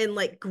 and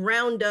like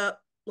ground up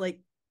like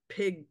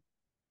pig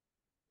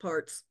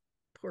parts.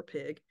 Poor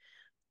pig.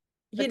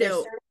 But they're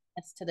serving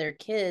this to their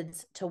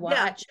kids to Yeah.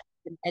 watch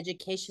an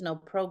educational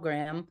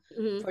program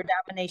Mm-hmm. for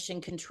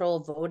domination, control,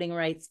 voting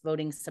rights,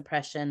 voting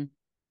suppression.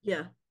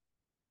 Yeah.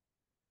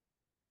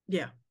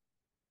 Yeah.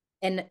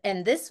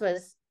 And this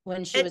was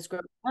when she was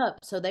growing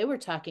up. So they were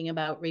talking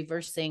about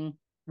reversing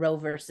Roe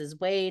versus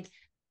Wade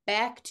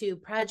back to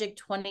Project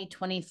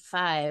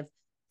 2025,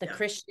 the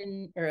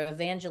Christian or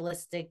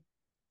evangelistic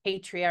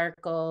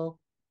patriarchal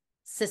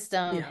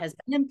system has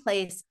been in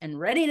place and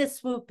ready to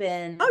swoop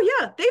in. Oh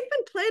yeah, they've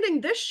been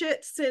planning this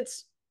shit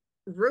since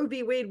Roe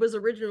v. Wade was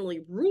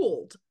originally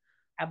ruled.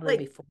 Probably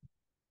before.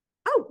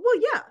 Oh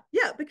well,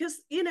 yeah,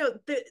 because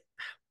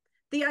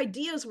the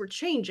ideas were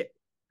changing,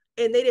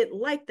 and they didn't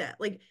like that.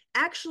 Like,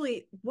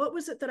 actually, what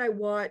was it that I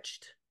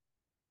watched?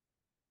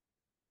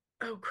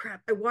 Oh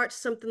crap! I watched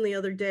something the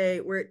other day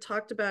where it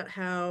talked about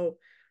how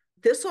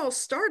this all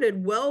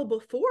started well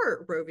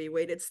before Roe v.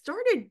 Wade. It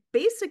started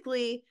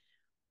basically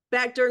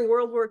back during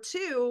World War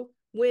II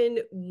when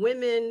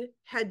women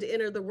had to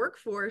enter the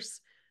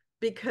workforce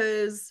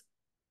because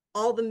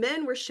all the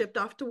men were shipped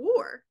off to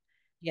war.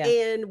 Yeah.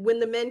 And when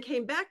the men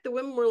came back, the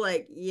women were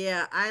like,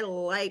 yeah, I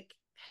like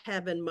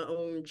having my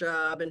own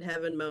job and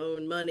having my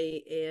own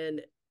money,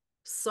 and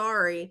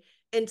sorry.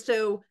 And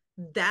so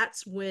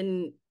that's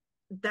when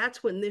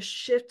this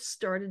shift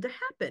started to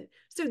happen.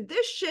 So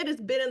this shit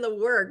has been in the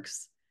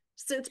works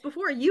since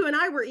before you and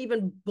I were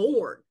even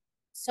born.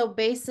 So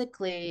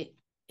basically,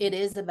 it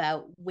is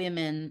about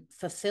women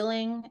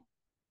fulfilling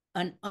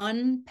an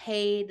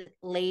unpaid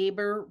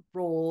labor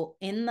role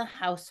in the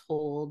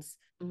households,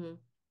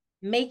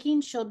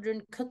 making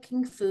children,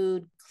 cooking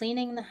food,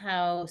 cleaning the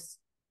house,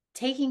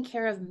 taking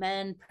care of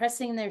men,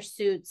 pressing their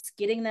suits,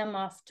 getting them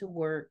off to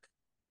work,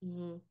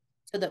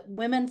 so that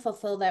women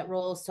fulfill that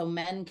role so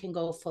men can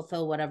go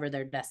fulfill whatever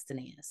their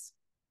destiny is.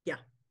 Yeah.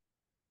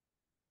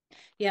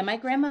 Yeah, my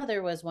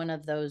grandmother was one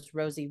of those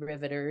Rosie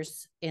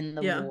Riveters in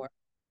the war.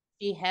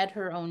 She had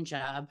her own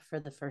job for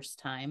the first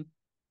time.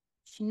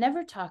 She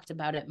never talked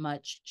about it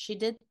much. She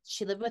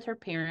lived with her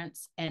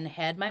parents and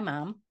had my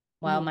mom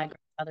while my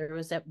grandfather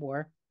was at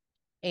war.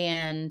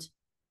 And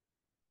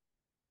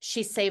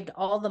she saved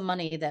all the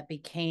money that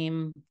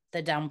became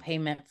the down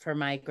payment for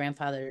my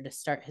grandfather to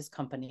start his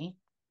company.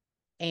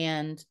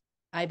 And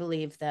I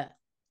believe that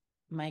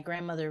my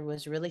grandmother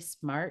was really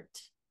smart.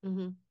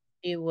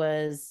 She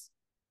was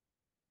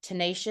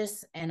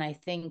tenacious, and I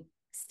think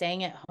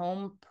staying at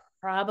home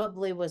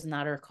probably was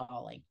not her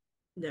calling.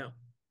 No.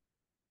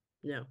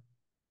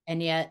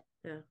 And yet,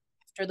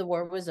 after the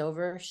war was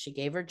over, she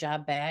gave her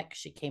job back.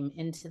 She came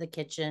into the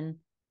kitchen.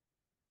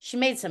 She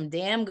made some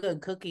damn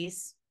good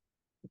cookies.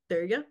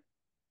 There you go.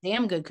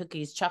 Damn good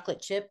cookies.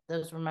 Chocolate chip.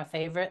 Those were my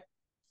favorite.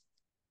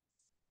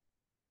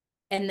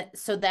 And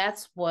so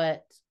that's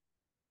what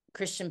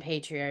Christian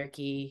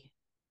Patriarchy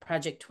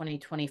Project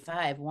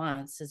 2025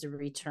 wants, is a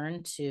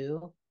return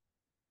to.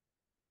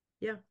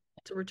 Yeah,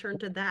 to return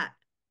to that.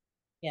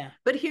 Yeah.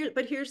 But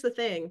here's the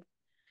thing.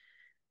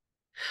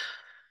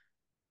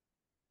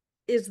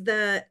 Is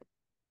that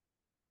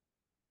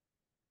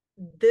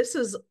this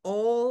is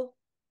all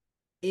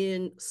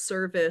in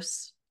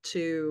service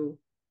to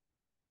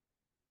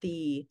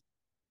the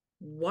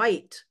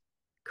white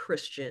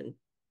Christian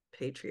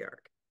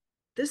patriarch.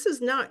 This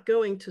is not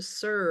going to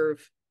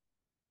serve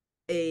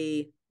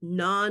a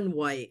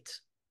non-white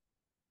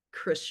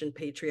Christian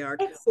patriarch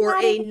or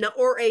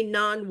a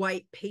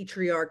non-white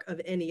patriarch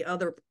of any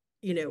other,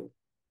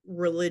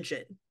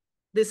 religion.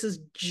 This is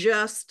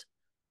just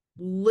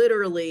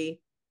literally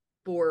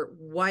for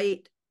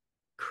white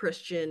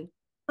Christian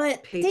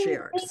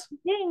patriarchs.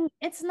 Ding,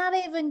 it's not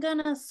even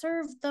gonna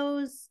serve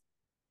those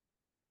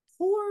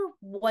poor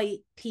white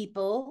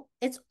people.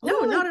 It's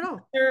only not at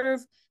all.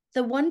 Serve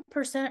the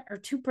 1% or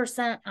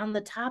 2% on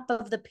the top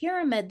of the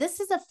pyramid. This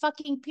is a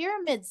fucking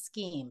pyramid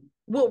scheme.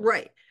 Well,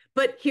 right.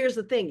 But here's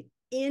the thing.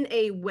 In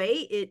a way,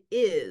 it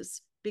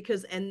is,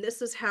 because, and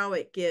this is how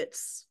it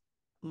gets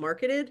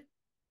marketed,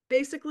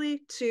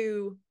 basically,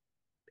 to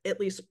at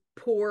least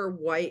poor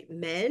white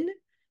men,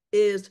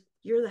 is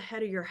you're the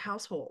head of your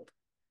household.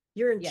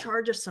 You're in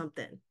charge of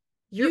something.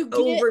 You're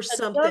over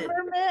something.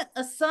 Government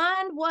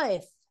assigned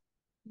wife.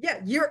 Yeah,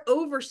 you're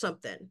over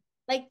something.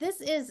 Like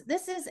this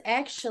is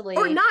actually,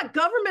 or not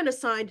government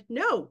assigned.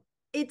 No,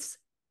 it's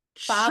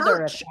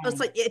father church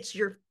assigned.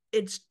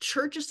 It's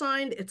church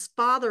assigned. It's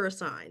father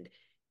assigned.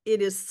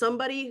 It is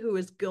somebody who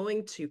is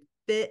going to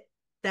fit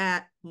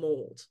that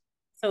mold.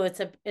 So it's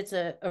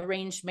a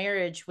arranged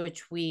marriage,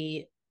 which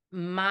we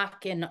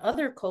mock in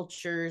other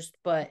cultures,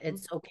 but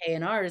it's okay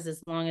in ours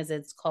as long as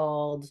it's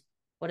called,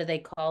 what do they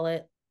call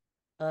it?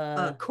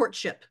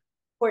 Courtship.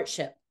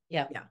 Courtship.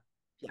 Yeah.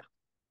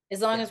 As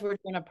long as we're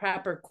doing a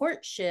proper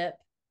courtship,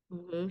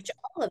 which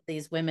all of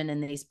these women in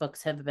these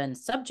books have been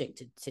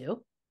subjected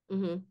to.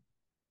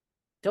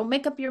 Don't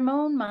make up your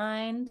own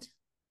mind.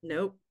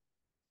 Nope,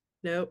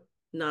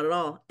 not at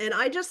all. And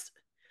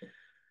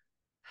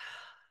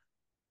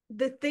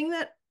the thing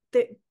that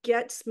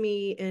gets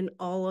me in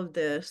all of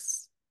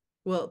this,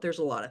 well, there's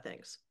a lot of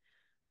things.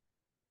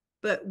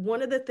 But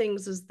one of the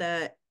things is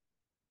that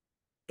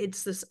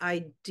it's this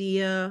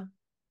idea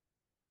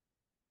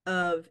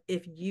of,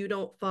 if you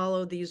don't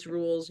follow these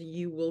rules,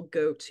 you will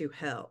go to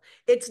hell.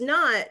 It's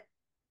not,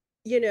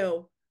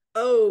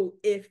 oh,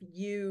 if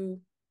you,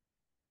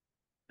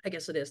 I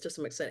guess it is to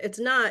some extent. It's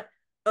not,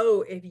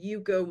 oh, if you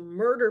go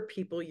murder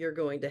people, you're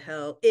going to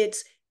hell.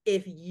 It's,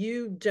 if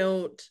you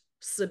don't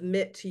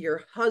submit to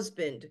your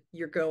husband,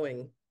 you're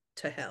going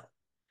to hell.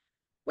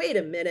 Wait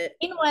a minute.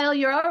 Meanwhile,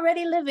 you're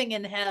already living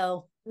in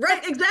hell.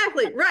 Right,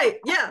 exactly. Right.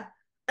 Yeah.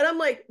 And I'm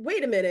like,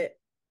 wait a minute.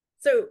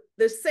 So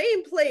the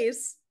same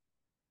place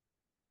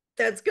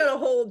that's going to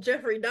hold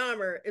Jeffrey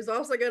Dahmer is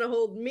also going to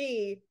hold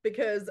me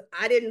because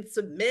I didn't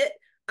submit.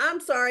 I'm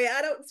sorry,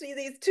 I don't see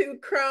these two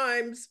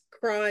crimes,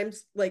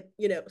 like,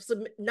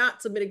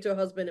 not submitting to a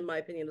husband, in my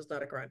opinion, is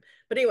not a crime.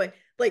 But anyway,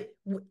 like,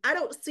 I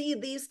don't see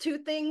these two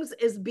things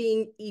as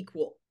being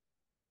equal.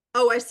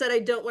 Oh, I said I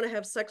don't want to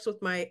have sex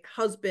with my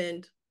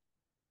husband.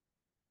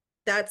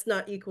 That's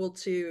not equal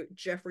to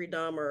Jeffrey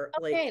Dahmer,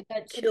 Okay, like,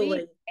 but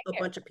killing a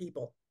bunch of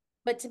people.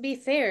 But to be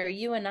fair,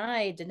 you and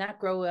I did not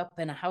grow up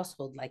in a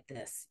household like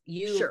this.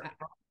 Sure.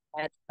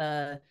 Had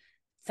a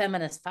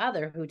feminist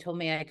father who told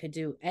me I could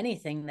do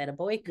anything that a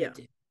boy could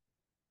do.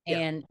 Yeah.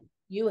 And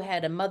you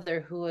had a mother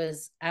who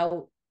was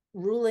out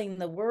ruling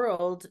the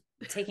world,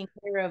 taking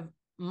care of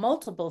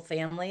multiple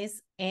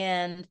families.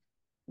 And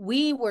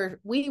we went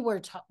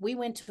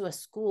to a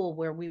school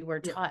where we were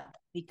taught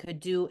we could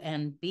do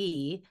and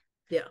be.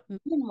 Yeah.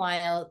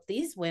 Meanwhile,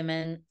 these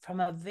women from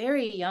a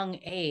very young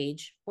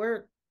age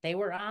were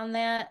on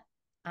that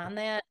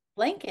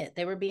blanket.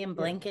 They were being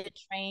blanket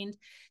trained.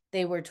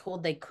 They were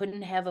told they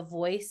couldn't have a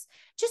voice.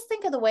 Just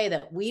think of the way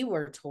that we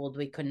were told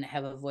we couldn't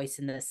have a voice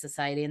in this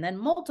society, and then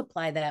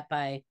multiply that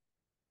by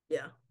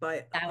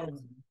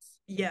thousands.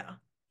 Yeah.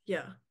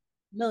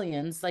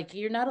 Millions. Like,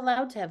 you're not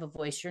allowed to have a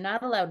voice. You're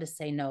not allowed to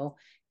say no.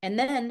 And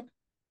then,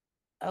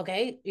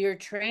 okay, you're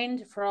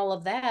trained for all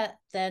of that.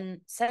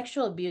 Then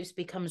sexual abuse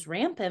becomes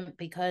rampant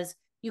because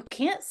you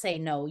can't say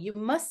no. You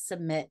must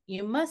submit.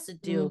 You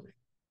must do.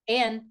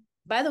 And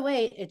by the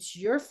way, it's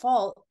your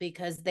fault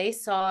because they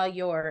saw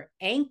your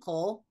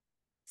ankle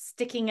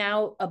sticking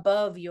out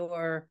above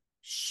your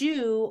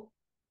shoe,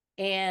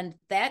 and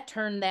that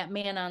turned that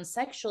man on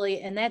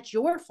sexually, and that's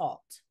your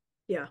fault.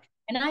 Yeah.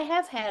 And I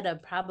have had a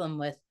problem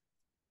with,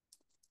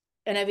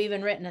 and I've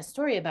even written a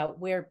story about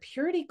where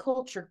purity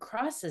culture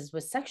crosses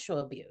with sexual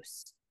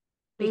abuse,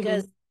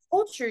 because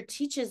culture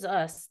teaches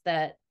us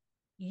that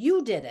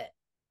you did it.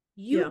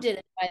 You did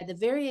it by the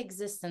very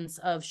existence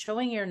of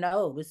showing your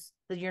nose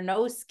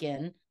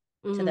skin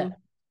to the, of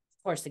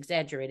course,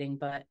 exaggerating,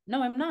 but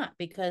no, I'm not,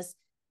 because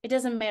it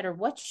doesn't matter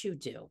what you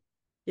do.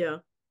 Yeah.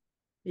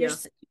 You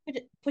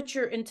could put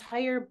your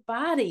entire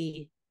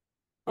body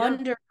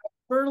under a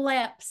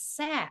burlap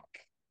sack,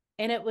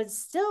 and it would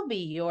still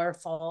be your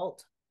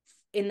fault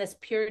in this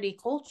purity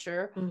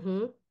culture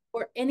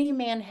for any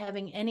man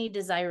having any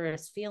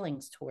desirous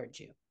feelings towards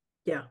you.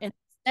 Yeah.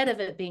 Instead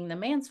of it being the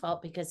man's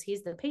fault because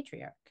he's the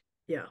patriarch.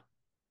 Yeah.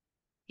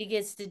 He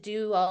gets to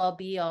do all,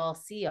 be all,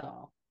 see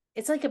all.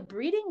 It's like a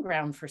breeding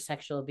ground for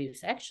sexual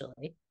abuse,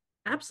 actually.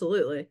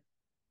 Absolutely.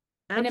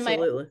 And in my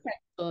own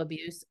sexual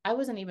abuse, I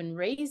wasn't even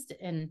raised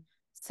in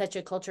such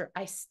a culture.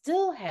 I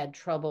still had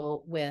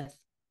trouble with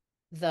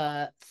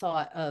the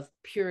thought of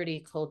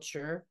purity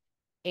culture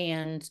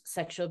and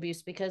sexual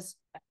abuse because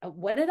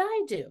what did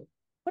I do?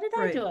 What did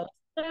I do?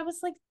 I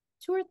was like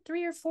 2 or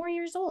 3 or 4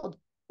 years old.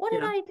 What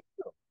did I do?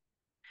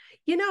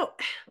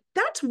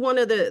 That's one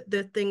of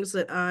the things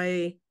that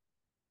I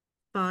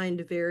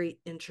find very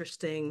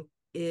interesting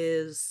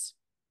is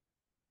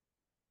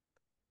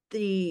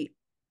the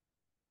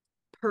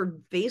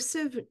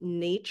pervasive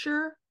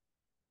nature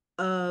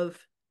of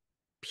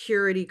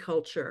purity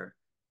culture,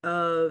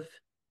 of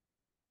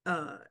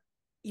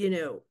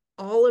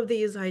all of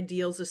these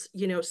ideals,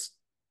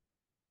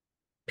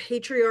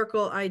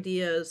 patriarchal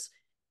ideas,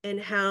 and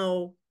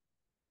how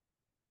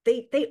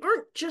they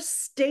aren't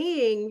just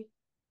staying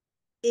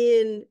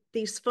in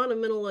these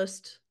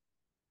fundamentalist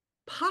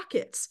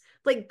pockets.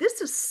 Like,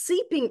 this is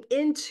seeping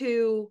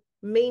into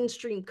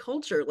mainstream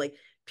culture, like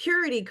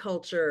purity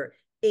culture,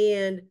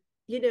 and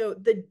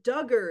the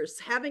Duggars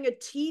having a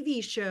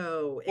TV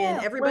show,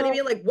 and everybody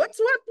being like, what's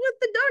up with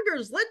the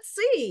Duggars, let's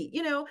see,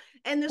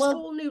 and this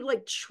whole new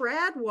like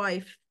trad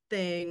wife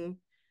thing.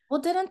 Well,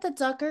 didn't the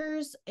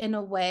Duggars, in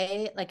a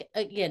way, like,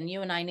 again,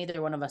 you and I,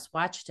 neither one of us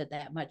watched it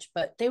that much,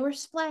 but they were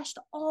splashed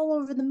all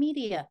over the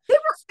media. They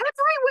were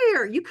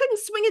everywhere. You couldn't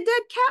swing a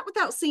dead cat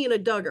without seeing a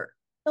Duggar.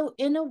 So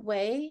in a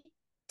way,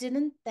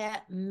 didn't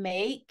that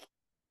make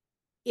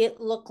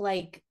it look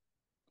like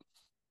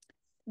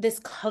this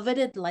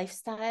coveted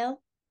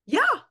lifestyle?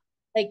 Yeah.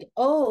 Like,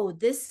 oh,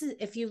 this is,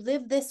 if you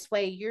live this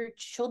way, your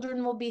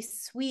children will be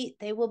sweet,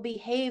 they will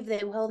behave,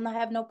 they will not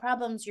have no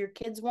problems, your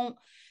kids won't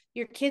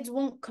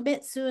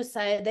commit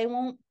suicide, they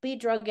won't be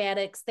drug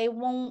addicts,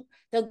 they'll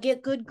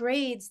get good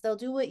grades, they'll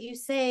do what you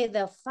say,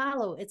 they'll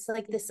follow. It's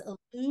like this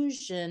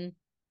illusion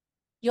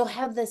you'll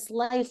have this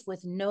life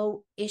with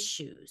no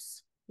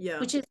issues. Yeah.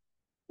 Which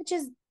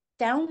is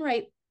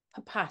downright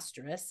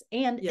preposterous,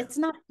 and Yeah. it's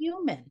not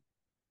human.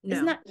 No.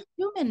 It's not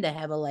human to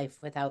have a life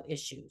without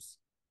issues.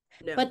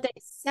 No. But they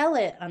sell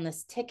it on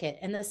this ticket.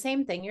 And the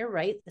same thing, you're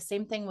right. The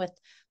same thing with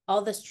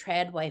all this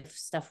trad wife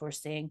stuff we're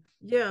seeing.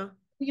 Yeah.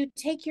 You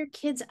take your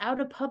kids out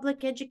of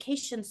public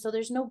education so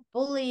there's no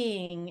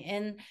bullying,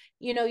 and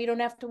you don't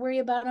have to worry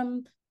about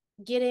them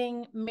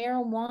getting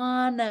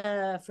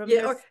marijuana from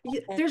their or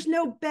there's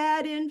no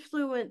bad there's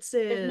no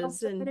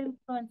influences bad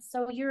influence.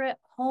 So you're at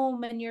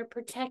home and you're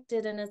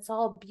protected and it's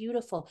all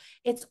beautiful.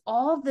 It's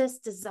all this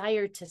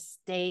desire to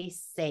stay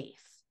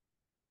safe.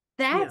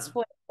 That's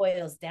what it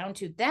boils down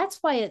to. That's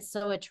why it's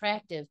so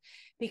attractive,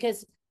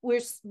 because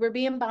we're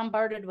being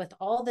bombarded with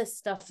all this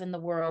stuff in the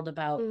world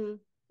about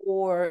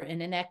war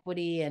and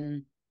inequity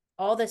and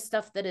all this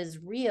stuff that is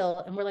real.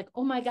 And we're like,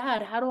 oh my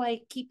God, how do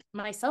I keep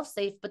myself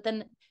safe? But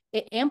then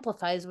it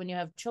amplifies when you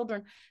have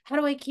children. How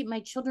do I keep my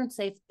children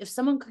safe? If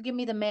someone could give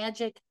me the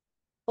magic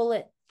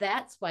bullet,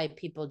 that's why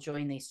people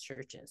join these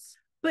churches.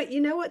 But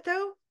you know what,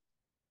 though?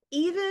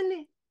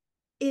 Even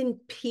in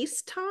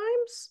peace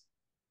times,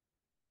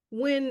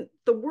 when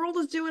the world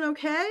is doing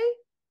okay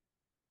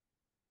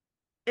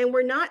and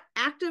we're not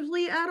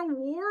actively at a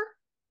war,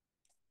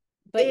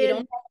 but you don't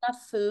have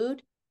enough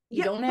food.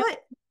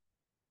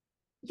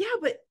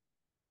 But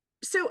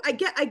so I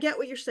get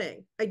what you're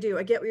saying. I get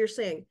what you're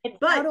saying.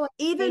 But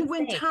even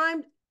when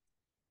time,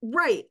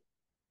 right.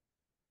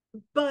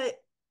 But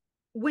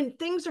when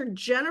things are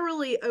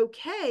generally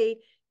okay,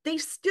 they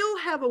still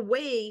have a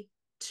way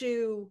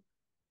to,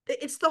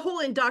 it's the whole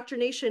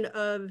indoctrination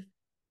of,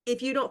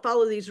 if you don't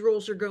follow these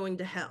rules, you're going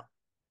to hell.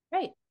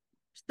 Right.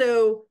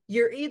 So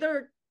you're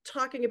either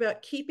talking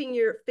about keeping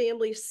your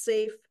family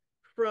safe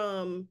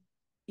from,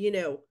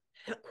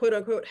 quote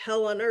unquote,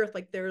 hell on earth,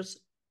 like there's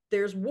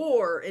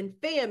war and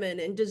famine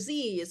and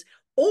disease,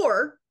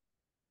 or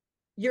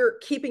you're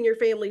keeping your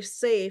family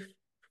safe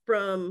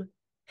from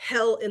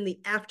hell in the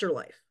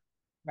afterlife.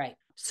 Right.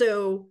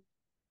 So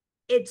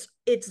it's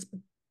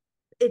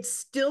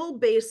still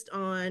based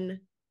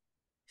on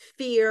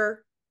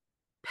fear,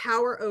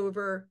 power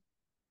over,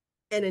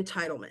 and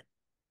entitlement.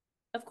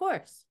 Of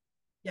course.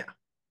 Yeah.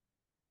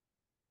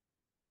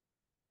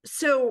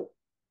 So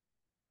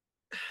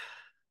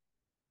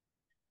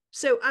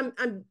I'm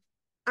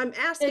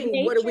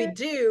asking, what do we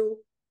do?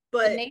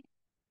 But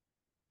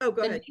go ahead.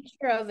 The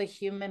nature of a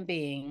human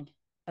being,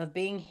 of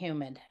being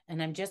human,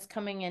 and I'm just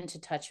coming into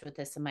touch with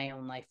this in my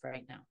own life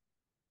right now.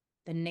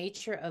 The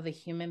nature of a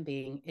human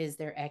being is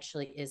there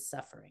actually is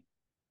suffering.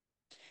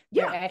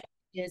 Yeah. There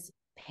actually is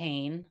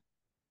pain.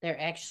 There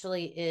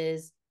actually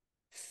is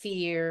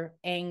fear,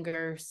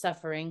 anger,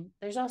 suffering.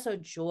 There's also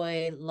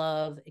joy,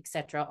 love,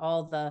 etc.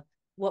 All the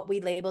what we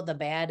label the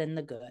bad and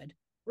the good.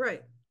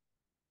 Right.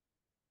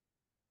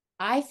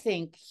 I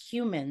think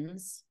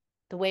humans,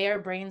 the way our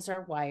brains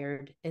are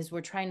wired, is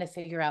we're trying to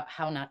figure out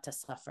how not to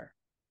suffer.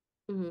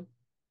 Mm-hmm.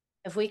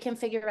 If we can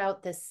figure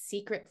out this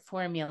secret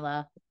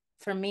formula,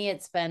 for me,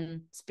 it's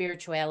been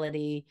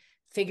spirituality,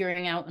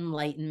 figuring out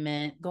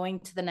enlightenment, going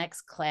to the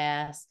next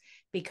class,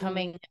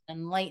 becoming an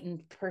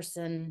enlightened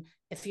person.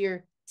 If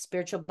you're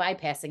spiritual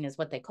bypassing is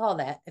what they call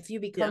that. If you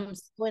become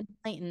so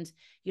enlightened,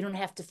 you don't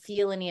have to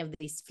feel any of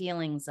these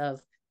feelings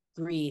of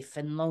grief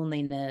and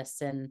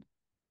loneliness and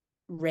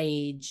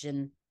rage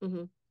and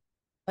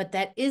but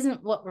that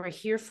isn't what we're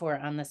here for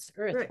on this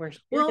earth. Right. We're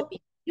here to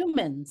be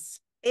humans.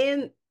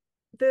 And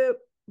the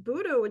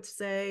Buddha would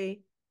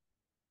say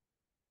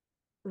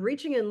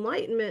reaching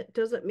enlightenment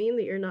doesn't mean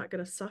that you're not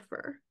going to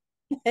suffer.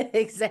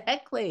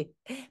 Exactly.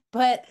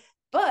 But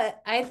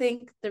I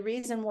think the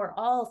reason we're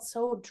all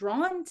so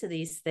drawn to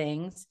these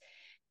things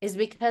is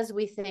because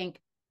we think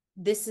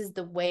this is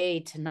the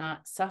way to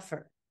not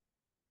suffer.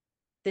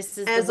 This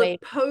is as the way,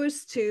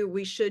 opposed to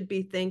we should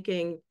be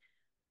thinking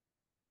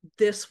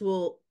this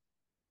will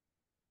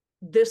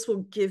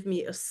give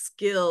me a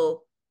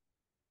skill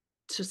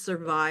to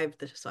survive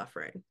the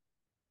suffering.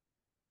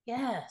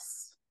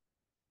 Yes,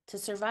 to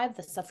survive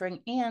the suffering.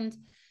 And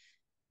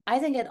I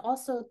think it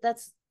also,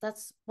 that's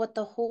what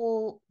the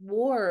whole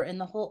war and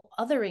the whole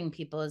othering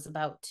people is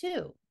about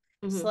too.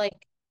 It's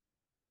like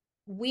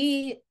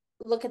we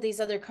look at these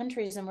other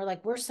countries and we're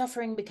like, we're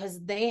suffering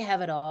because they have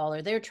it all,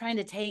 or they're trying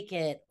to take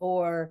it,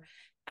 or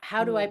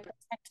how do I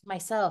protect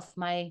myself?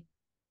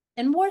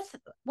 And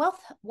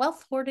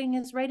wealth hoarding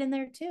is right in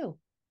there too.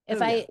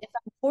 If I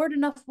hoard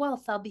enough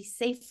wealth, I'll be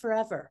safe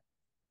forever.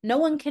 No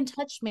one can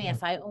touch me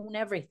if I own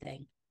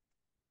everything.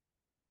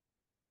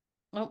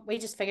 Well, we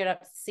just figured out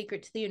the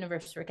secret to the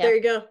universe, Raquel. There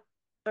you go.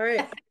 All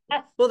right.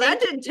 Well, that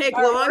didn't take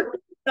long.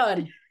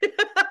 Done.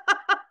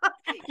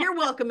 You're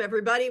welcome,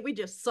 everybody. We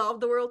just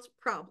solved the world's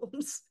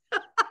problems.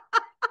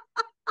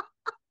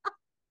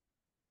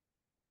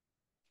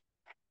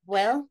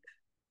 Well,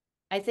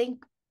 I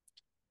think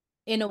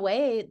in a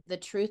way, the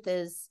truth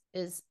is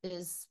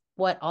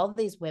what all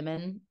these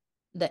women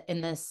that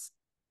in this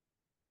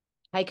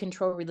high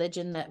control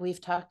religion that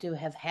we've talked to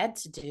have had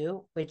to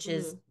do, which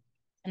is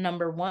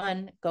number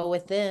one, go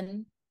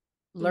within,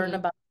 learn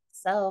about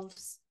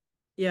themselves.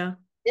 Yeah.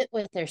 Sit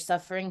with their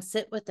suffering,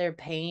 sit with their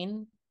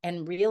pain,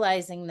 and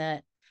realizing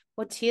that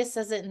Well, Tia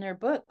says it in her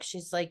book.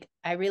 She's like,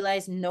 I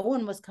realized no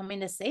one was coming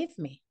to save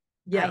me.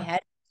 I Yeah. had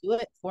to do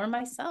it for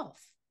myself.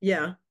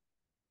 Yeah.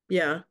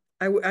 Yeah.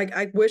 I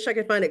wish I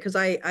could find it because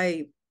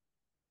I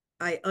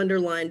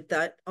underlined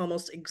that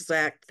almost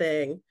exact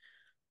thing.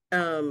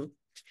 Um,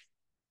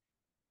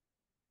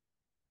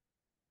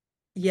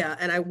 yeah,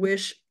 and I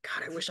wish,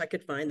 God, I wish I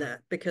could find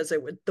that because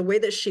it would, the way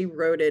that she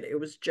wrote it, it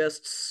was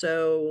just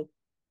so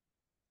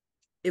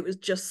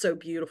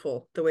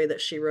beautiful the way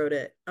that she wrote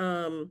it.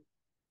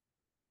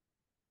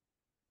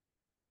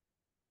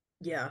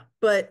 Yeah,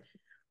 but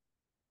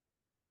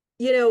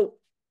you know,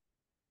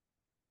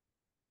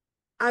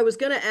 I was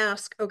gonna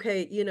ask,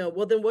 okay,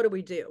 well then what do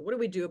we do? What do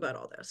we do about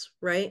all this,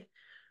 right?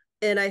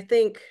 And I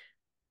think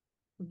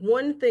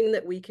one thing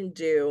that we can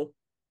do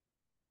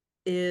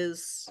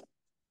is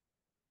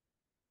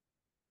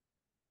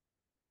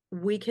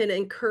we can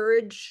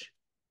encourage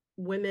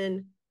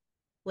women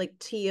like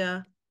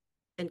Tia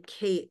and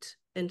Kate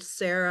and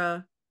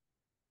Sarah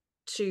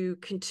to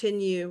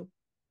continue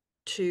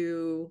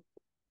to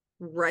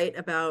write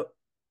about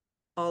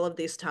all of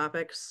these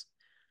topics.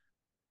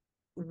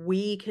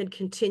 We can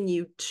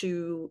continue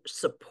to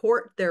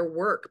support their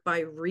work by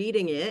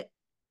reading it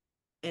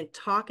and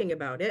talking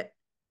about it.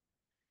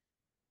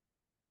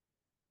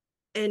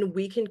 And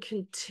we can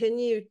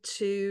continue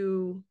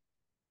to,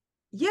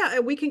 yeah,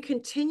 and we can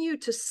continue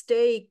to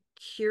stay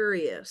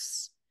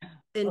curious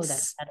and Oh,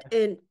 that's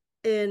better.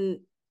 and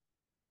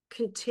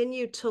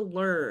continue to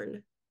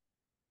learn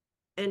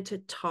and to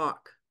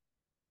talk.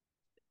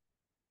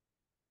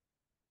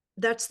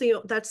 That's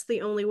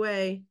the only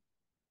way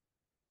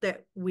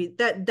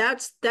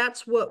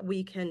that's what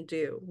we can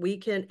do. We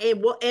can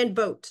and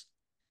vote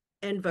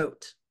and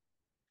vote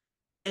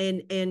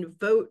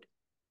and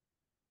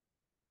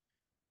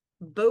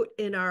vote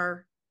in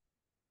our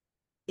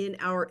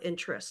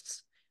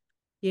interests.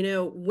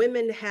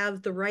 Women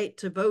have the right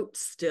to vote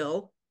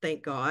still,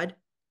 thank God.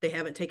 They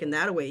haven't taken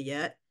that away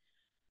yet.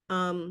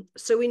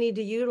 So we need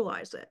to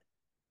utilize it,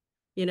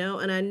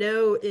 and I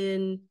know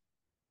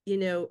you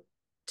know,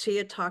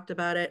 Tia talked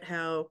about it,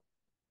 how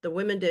the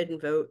women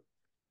didn't vote,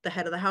 the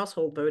head of the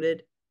household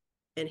voted,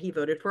 and he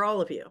voted for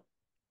all of you.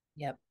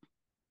 Yep.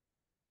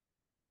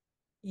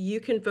 You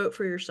can vote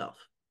for yourself.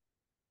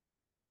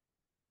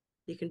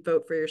 You can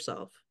vote for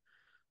yourself.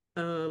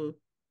 Um,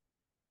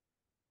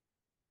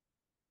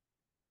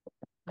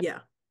 yeah.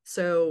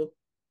 So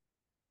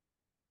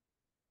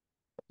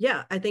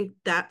yeah, I think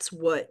that's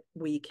what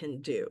we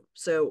can do.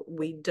 So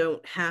we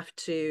don't have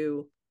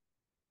to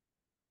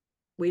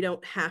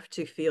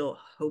feel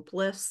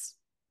hopeless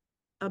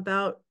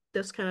about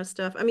this kind of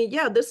stuff. I mean,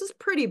 yeah, this is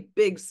pretty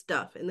big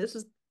stuff, and this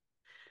is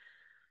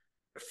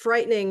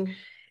frightening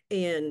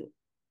and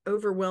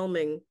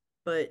overwhelming,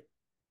 but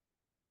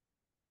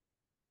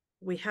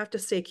we have to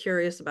stay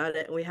curious about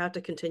it, and we have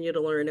to continue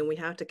to learn, and we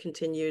have to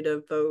continue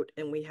to vote,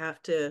 and we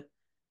have to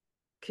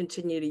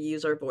continue to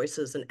use our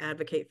voices and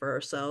advocate for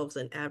ourselves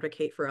and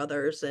advocate for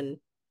others. And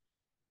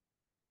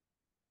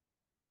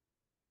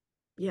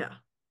yeah,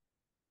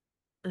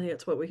 I think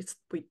that's what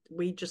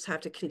we just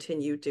have to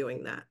continue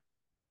doing that.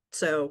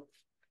 So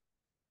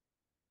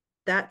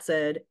that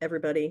said,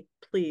 everybody,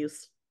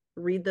 please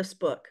read this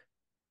book.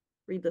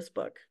 Read this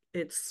book.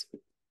 It's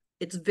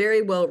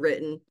very well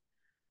written.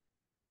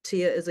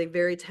 Tia is a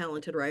very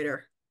talented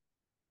writer.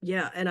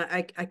 Yeah, and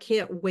I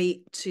can't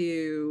wait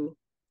to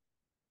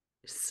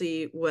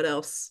see what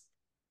else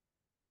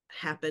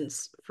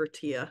happens for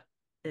Tia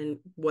and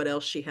what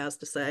else she has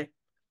to say.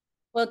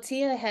 Well,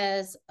 Tia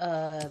has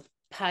a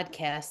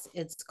podcast.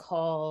 It's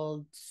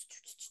called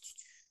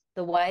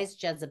The Wise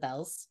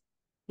Jezebels.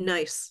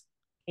 Nice.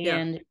 Yeah.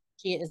 And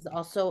she is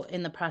also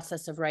in the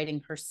process of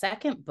writing her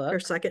second Her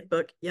book, second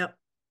book. Yep.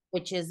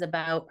 which is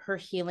about her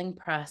healing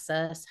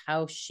process,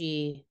 how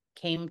she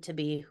came to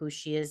be who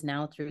she is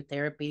now through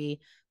therapy,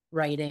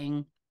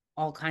 writing,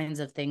 all kinds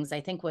of things.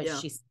 I think what Yeah.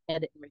 she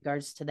said in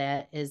regards to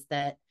that is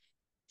that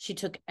she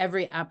took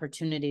every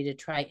opportunity to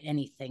try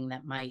anything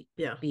that might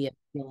Yeah. be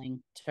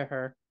appealing to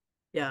her.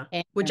 Yeah.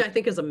 And Which I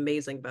think is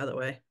amazing, by the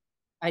way.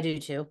 I do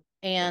too.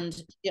 Yeah. And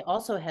she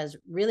also has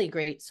really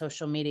great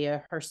social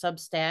media. Her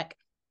Substack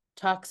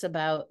talks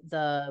about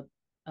the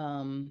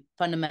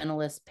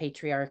fundamentalist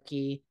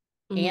patriarchy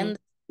Mm-hmm. and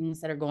things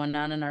that are going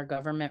on in our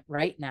government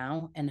right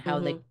now, and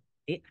Mm-hmm.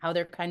 how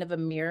they're kind of a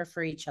mirror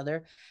for each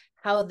other,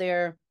 how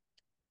they're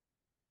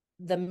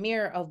the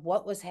mirror of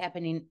what was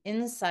happening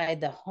inside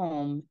the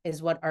home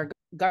is what our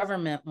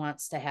government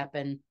wants to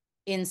happen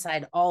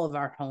inside all of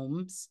our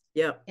homes,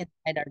 Yep.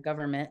 inside our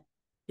government.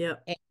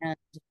 Yep. And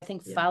I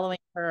think Yeah. following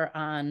her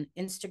on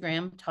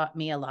Instagram taught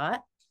me a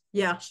lot.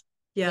 Yeah. She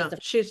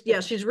was Yeah.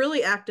 the She's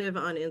really active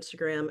on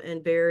Instagram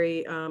and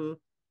very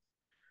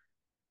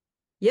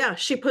yeah,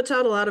 she puts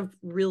out a lot of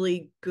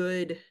really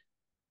good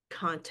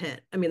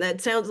content. I mean,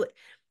 that sounds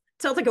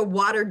like a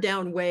watered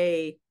down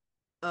way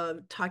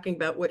of talking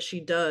about what she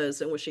does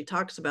and what she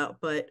talks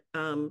about, but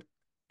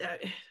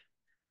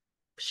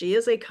she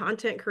is a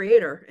content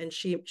creator, and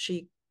she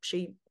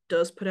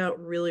does put out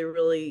really,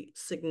 really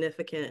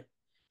significant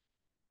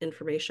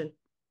information.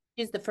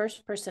 She's the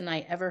first person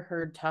I ever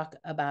heard talk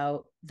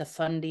about the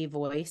fundy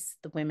voice,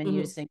 the women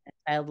using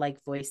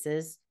childlike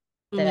voices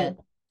that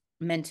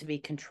meant to be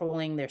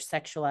controlling, they're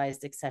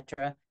sexualized,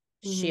 etc.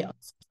 She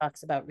also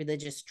talks about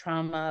religious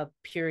trauma,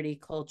 purity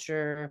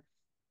culture,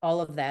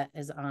 all of that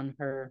is on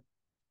her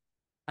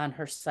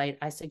site.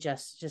 I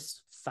suggest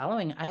just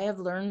following. I have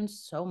learned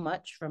so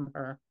much from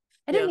her.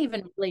 I didn't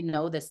even really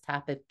know this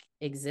topic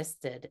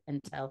existed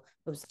until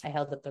I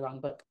held up the wrong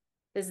book.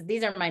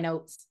 These are my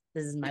notes.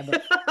 This is my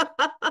book.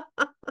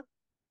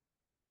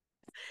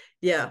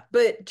 Yeah,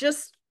 but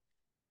just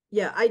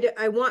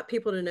I want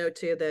people to know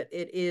too that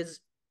it is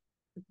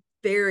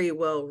very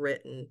well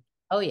written.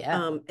 Oh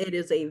yeah. It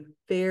is a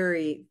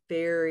very,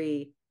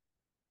 very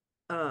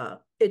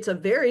it's a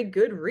very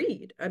good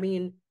read. I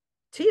mean,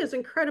 Tia is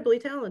incredibly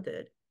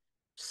talented.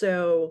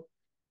 So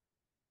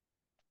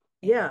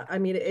yeah, I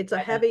mean it's a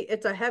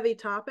heavy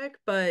topic,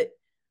 but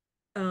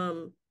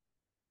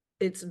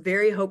it's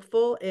very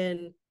hopeful.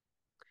 And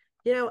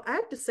I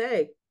have to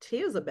say,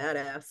 Tia's a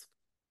badass.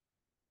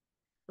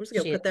 I'm just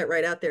gonna put that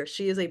right out there.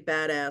 She is a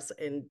badass,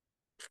 and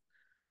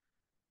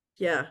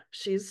yeah,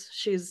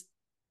 she's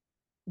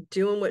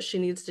doing what she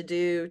needs to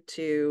do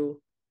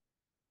to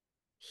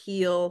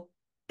heal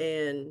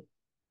and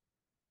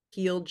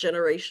heal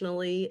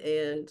generationally,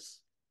 and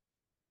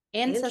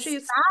to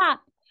she's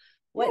stop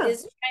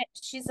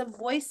she's a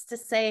voice to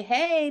say,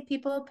 hey,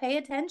 people, pay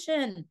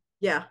attention.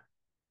 Yeah.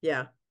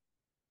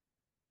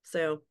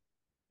 So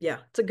yeah,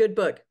 it's a good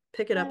book.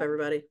 Pick it up,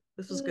 everybody.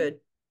 This was good.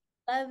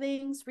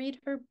 Levings, read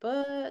her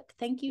book.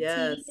 Thank you,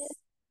 Yes. Tia.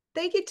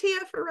 Thank you, Tia,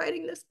 for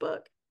writing this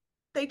book.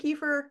 Thank you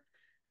for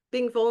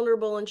being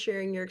vulnerable and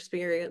sharing your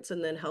experience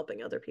and then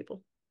helping other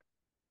people.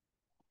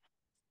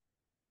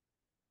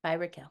 Bye,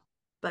 Raquel.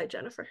 Bye,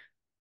 Jennifer.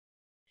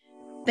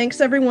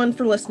 Thanks, everyone,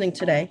 for listening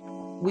today.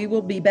 We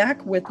will be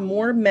back with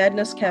more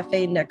Madness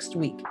Cafe next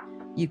week.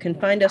 You can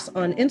find us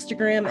on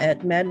Instagram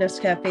at Madness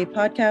Cafe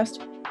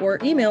Podcast or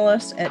email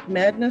us at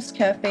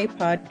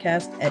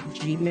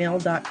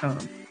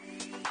madnesscafepodcast@gmail.com.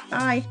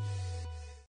 Bye.